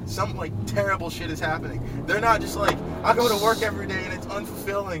cry, some like terrible shit is happening. They're not just like I go to work every day and it's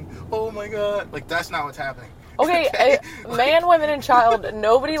unfulfilling. Oh my god, like that's not what's happening. Okay, man, women, and child.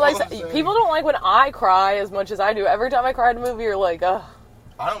 Nobody likes. People don't like when I cry as much as I do. Every time I cry in a movie, you're like, ugh.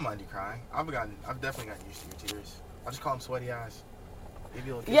 I don't mind you crying. I've definitely gotten used to your tears. I just call them sweaty eyes.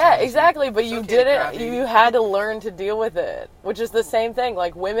 Yeah, exactly. But you didn't. You had to learn to deal with it, which is the same thing.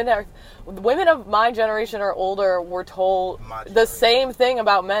 Like women of my generation or older were told the same thing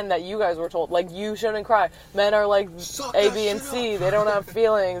about men that you guys were told. Like you shouldn't cry. Men are like A, B, and C. They don't have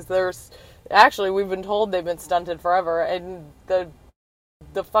feelings. Actually, we've been told they've been stunted forever, and the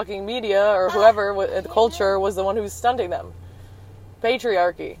fucking media or whoever, the culture, was the one who was stunting them.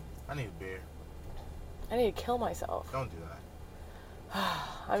 Patriarchy. I need a beer. I need to kill myself. Don't do that.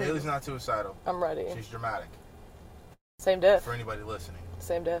 Kaylee's not suicidal. I'm ready. She's dramatic. Same diff. For anybody listening.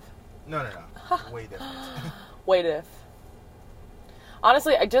 Same diff. No. Way different. Way diff.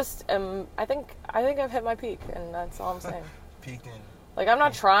 Honestly, I think I've hit my peak, and that's all I'm saying. Peaked in. Like, I'm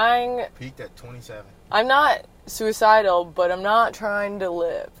not trying. Peaked at 27. I'm not suicidal, but I'm not trying to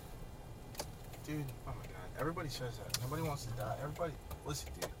live. Dude, oh my god. Everybody says that. Nobody wants to die. Everybody, listen,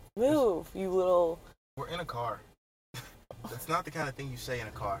 dude. Move, you little... We're in a car. That's not the kind of thing you say in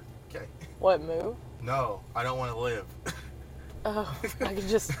a car, okay? What, move? No, I don't want to live. Oh, I could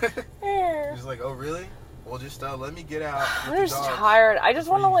just... Just like, oh, really? Well, just let me get out. I'm just tired. I just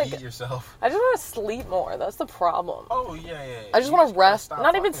want to, like... Eat yourself. I just want to sleep more. That's the problem. Oh, yeah. I just want to rest.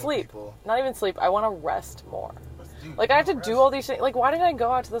 Not even sleep. Not even sleep. I want to rest more. Dude, like, I have to do all these things. Like, why did I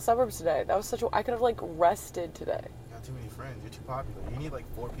go out to the suburbs today? That was such a... I could have, like, rested today. You got too many friends. You're too popular. You need,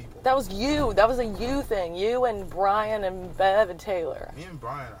 like, 4 people. That was you. That was a you thing. You and Brian and Bev and Taylor. Me and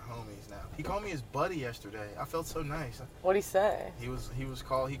Brian are homies now. He called me his buddy yesterday. I felt so nice. What'd he say?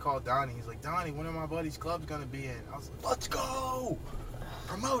 He called Donnie. He's like, Donnie, one of my buddies' club's gonna be in. I was like, let's go!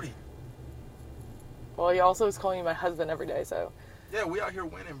 Promote it. Well, he also is calling you my husband every day, so... Yeah, we out here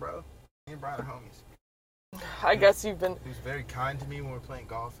winning, bro. Me and Brian are homies. I guess you've been... He was very kind to me when we were playing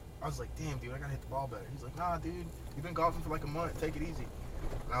golf. I was like, damn, dude, I gotta hit the ball better. He's like, nah, dude, you've been golfing for like a month. Take it easy.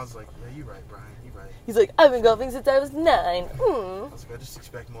 And I was like, yeah, you're right, Brian. You're right. He's like, I've been golfing since I was 9. I was like, I just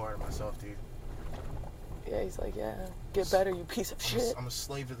expect more out of myself, dude. Yeah, he's like, yeah, get better, you piece of shit. I'm a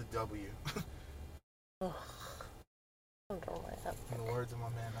slave to the W. I'm dramatic. In the words of my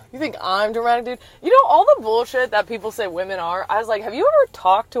man. You think I'm dramatic, dude? You know, all the bullshit that people say women are, I was like, have you ever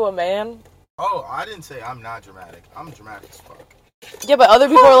talked to a man? Oh, I didn't say I'm not dramatic. I'm dramatic as fuck. Yeah, but other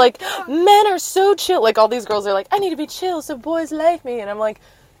people are like, men are so chill. Like, all these girls are like, I need to be chill so boys like me. And I'm like,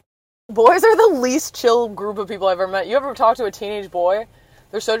 boys are the least chill group of people I've ever met. You ever talk to a teenage boy?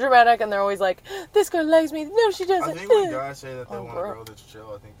 They're so dramatic, and they're always like, this girl likes me. No, she doesn't. I think when guys say that they want a girl that's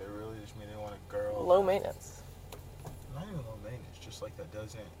chill, I think they really just mean they want a girl. Low maintenance. Not even low maintenance, just like that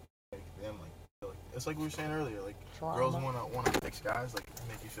doesn't make them like it's like we were saying earlier, like drama. Girls want to fix guys, like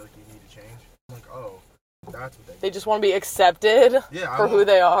make you feel like you need to change. I'm like, oh, that's what they just want to be accepted for who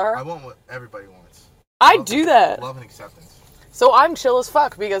they are. I want what everybody wants. I do that. Love and acceptance. So I'm chill as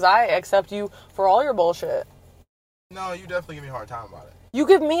fuck because I accept you for all your bullshit. No, you definitely give me a hard time about it. You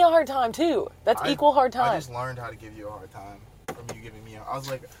give me a hard time too. That's equal hard time. I just learned how to give you a hard time from you giving me I was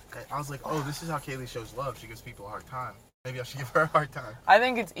like, oh, this is how Kaylee shows love. She gives people a hard time. Maybe I should give her a hard time. I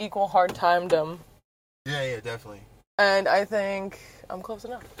think it's equal hard timedom. Yeah, definitely. And I think I'm close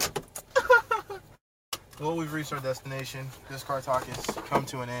enough. Well, we've reached our destination. This car talk has come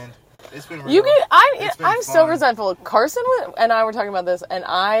to an end. It's been real. I'm so resentful. Carson and I were talking about this, and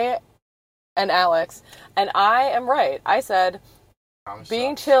Alex, and I am right. I said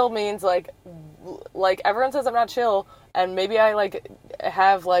being chill means like everyone says I'm not chill, and maybe I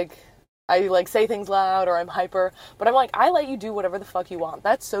I say things loud or I'm hyper, but I'm like, I let you do whatever the fuck you want.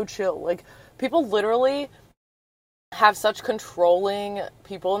 That's so chill. Like, people literally have such controlling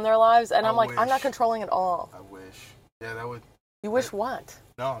people in their lives, and I'm like, I'm not controlling at all. I wish. Yeah, that would. You wish what?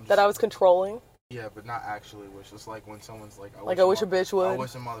 No, I'm just, that I was controlling. Yeah, but not actually wish. It's like when someone's like, I wish a bitch would. I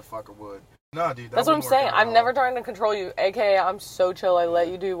wish a motherfucker would. No, dude. That's what I'm saying. I'm never trying to control you. AKA, I'm so chill. I let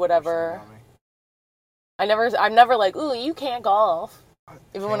you do whatever. I'm never like, ooh, you can't golf.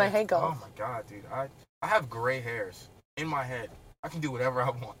 Even when I hate golf. Oh my god, dude. I have gray hairs in my head. I can do whatever I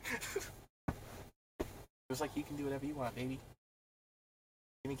want. Just like you can do whatever you want, baby.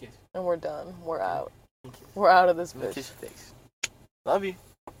 Give me a kiss. And we're done. We're out. We're out of this bitch. Kiss your face. Love you.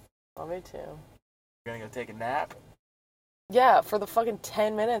 Love me too. You're gonna go take a nap? Yeah, for the fucking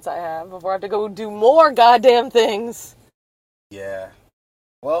 10 minutes I have before I have to go do more goddamn things. Yeah.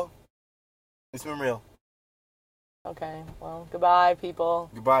 Well, it's been real. Okay, well, goodbye,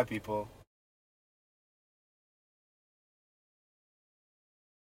 people. Goodbye, people.